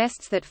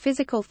 suggests that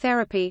physical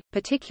therapy,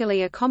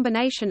 particularly a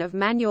combination of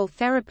manual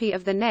therapy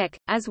of the neck,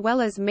 as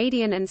well as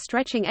median and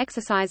stretching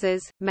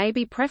exercises, may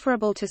be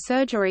preferable to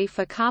surgery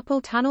for carpal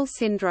tunnel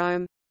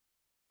syndrome.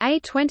 A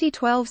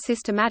 2012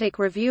 systematic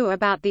review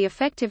about the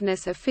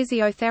effectiveness of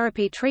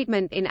physiotherapy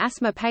treatment in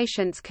asthma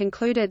patients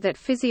concluded that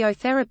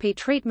physiotherapy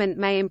treatment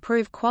may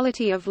improve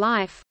quality of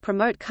life,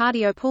 promote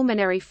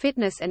cardiopulmonary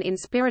fitness and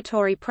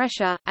inspiratory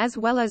pressure, as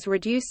well as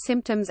reduce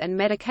symptoms and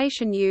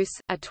medication use.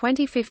 A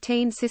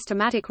 2015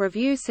 systematic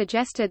review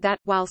suggested that,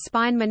 while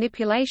spine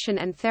manipulation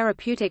and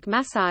therapeutic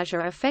massage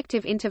are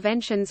effective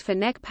interventions for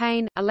neck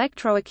pain,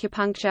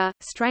 electroacupuncture,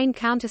 strain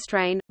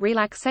counterstrain,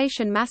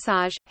 relaxation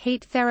massage,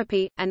 heat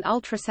therapy, and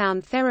ultrasound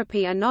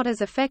therapy are not as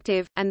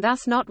effective, and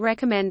thus not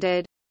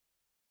recommended.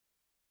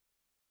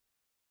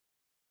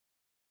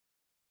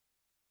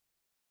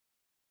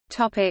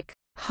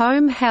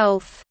 Home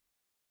health.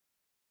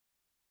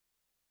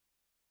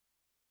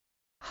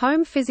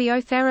 Home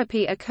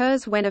physiotherapy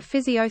occurs when a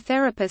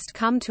physiotherapist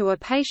comes to a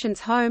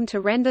patient's home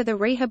to render the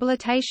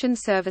rehabilitation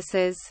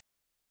services.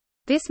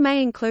 This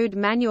may include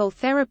manual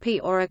therapy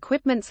or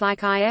equipments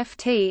like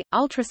IFT.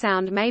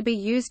 Ultrasound may be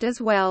used as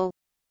well.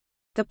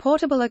 The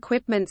portable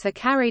equipments are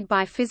carried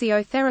by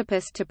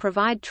physiotherapists to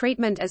provide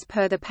treatment as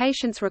per the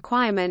patient's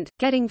requirement.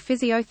 Getting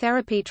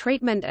physiotherapy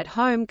treatment at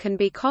home can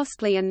be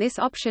costly, and this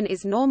option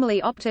is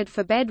normally opted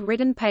for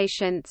bed-ridden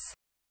patients.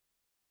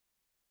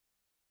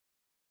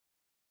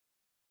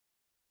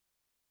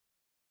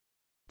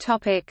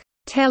 Topic: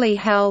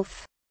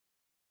 Telehealth.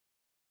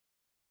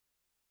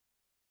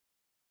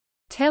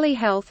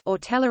 Telehealth or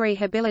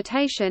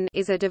telerehabilitation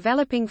is a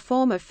developing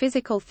form of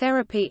physical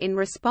therapy in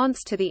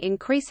response to the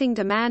increasing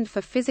demand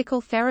for physical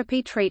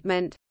therapy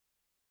treatment.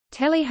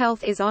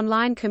 Telehealth is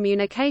online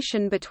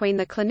communication between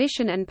the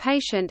clinician and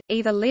patient,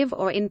 either live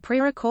or in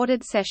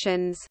pre-recorded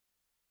sessions.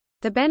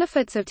 The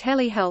benefits of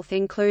telehealth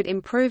include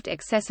improved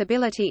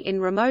accessibility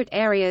in remote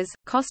areas,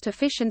 cost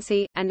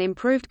efficiency, and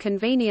improved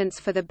convenience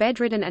for the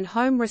bedridden and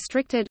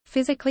home-restricted,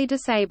 physically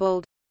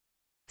disabled.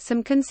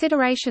 Some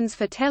considerations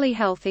for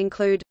telehealth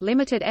include,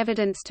 limited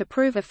evidence to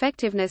prove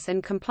effectiveness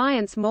and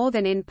compliance more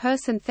than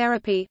in-person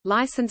therapy,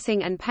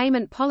 licensing and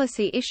payment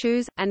policy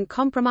issues, and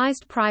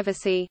compromised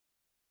privacy.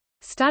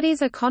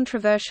 Studies are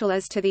controversial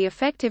as to the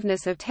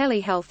effectiveness of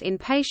telehealth in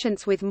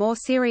patients with more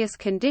serious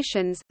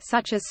conditions,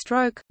 such as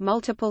stroke,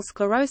 multiple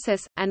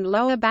sclerosis, and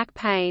lower back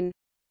pain.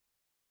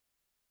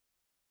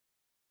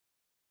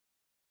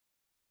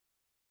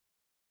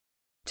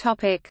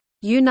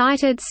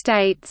 United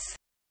States.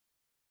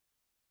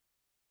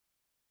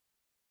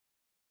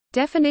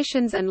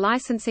 Definitions and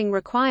licensing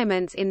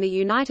requirements in the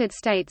United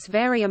States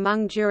vary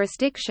among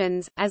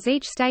jurisdictions, as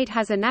each state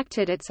has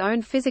enacted its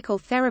own Physical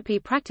Therapy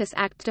Practice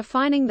Act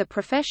defining the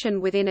profession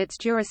within its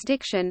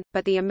jurisdiction,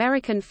 but the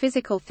American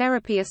Physical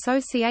Therapy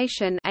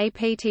Association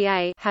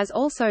 (APTA) has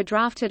also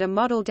drafted a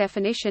model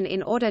definition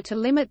in order to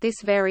limit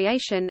this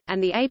variation,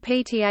 and the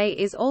APTA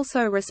is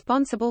also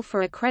responsible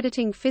for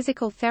accrediting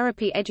physical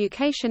therapy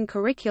education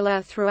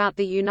curricula throughout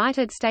the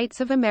United States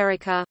of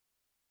America.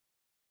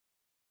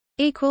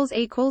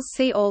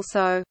 See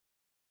also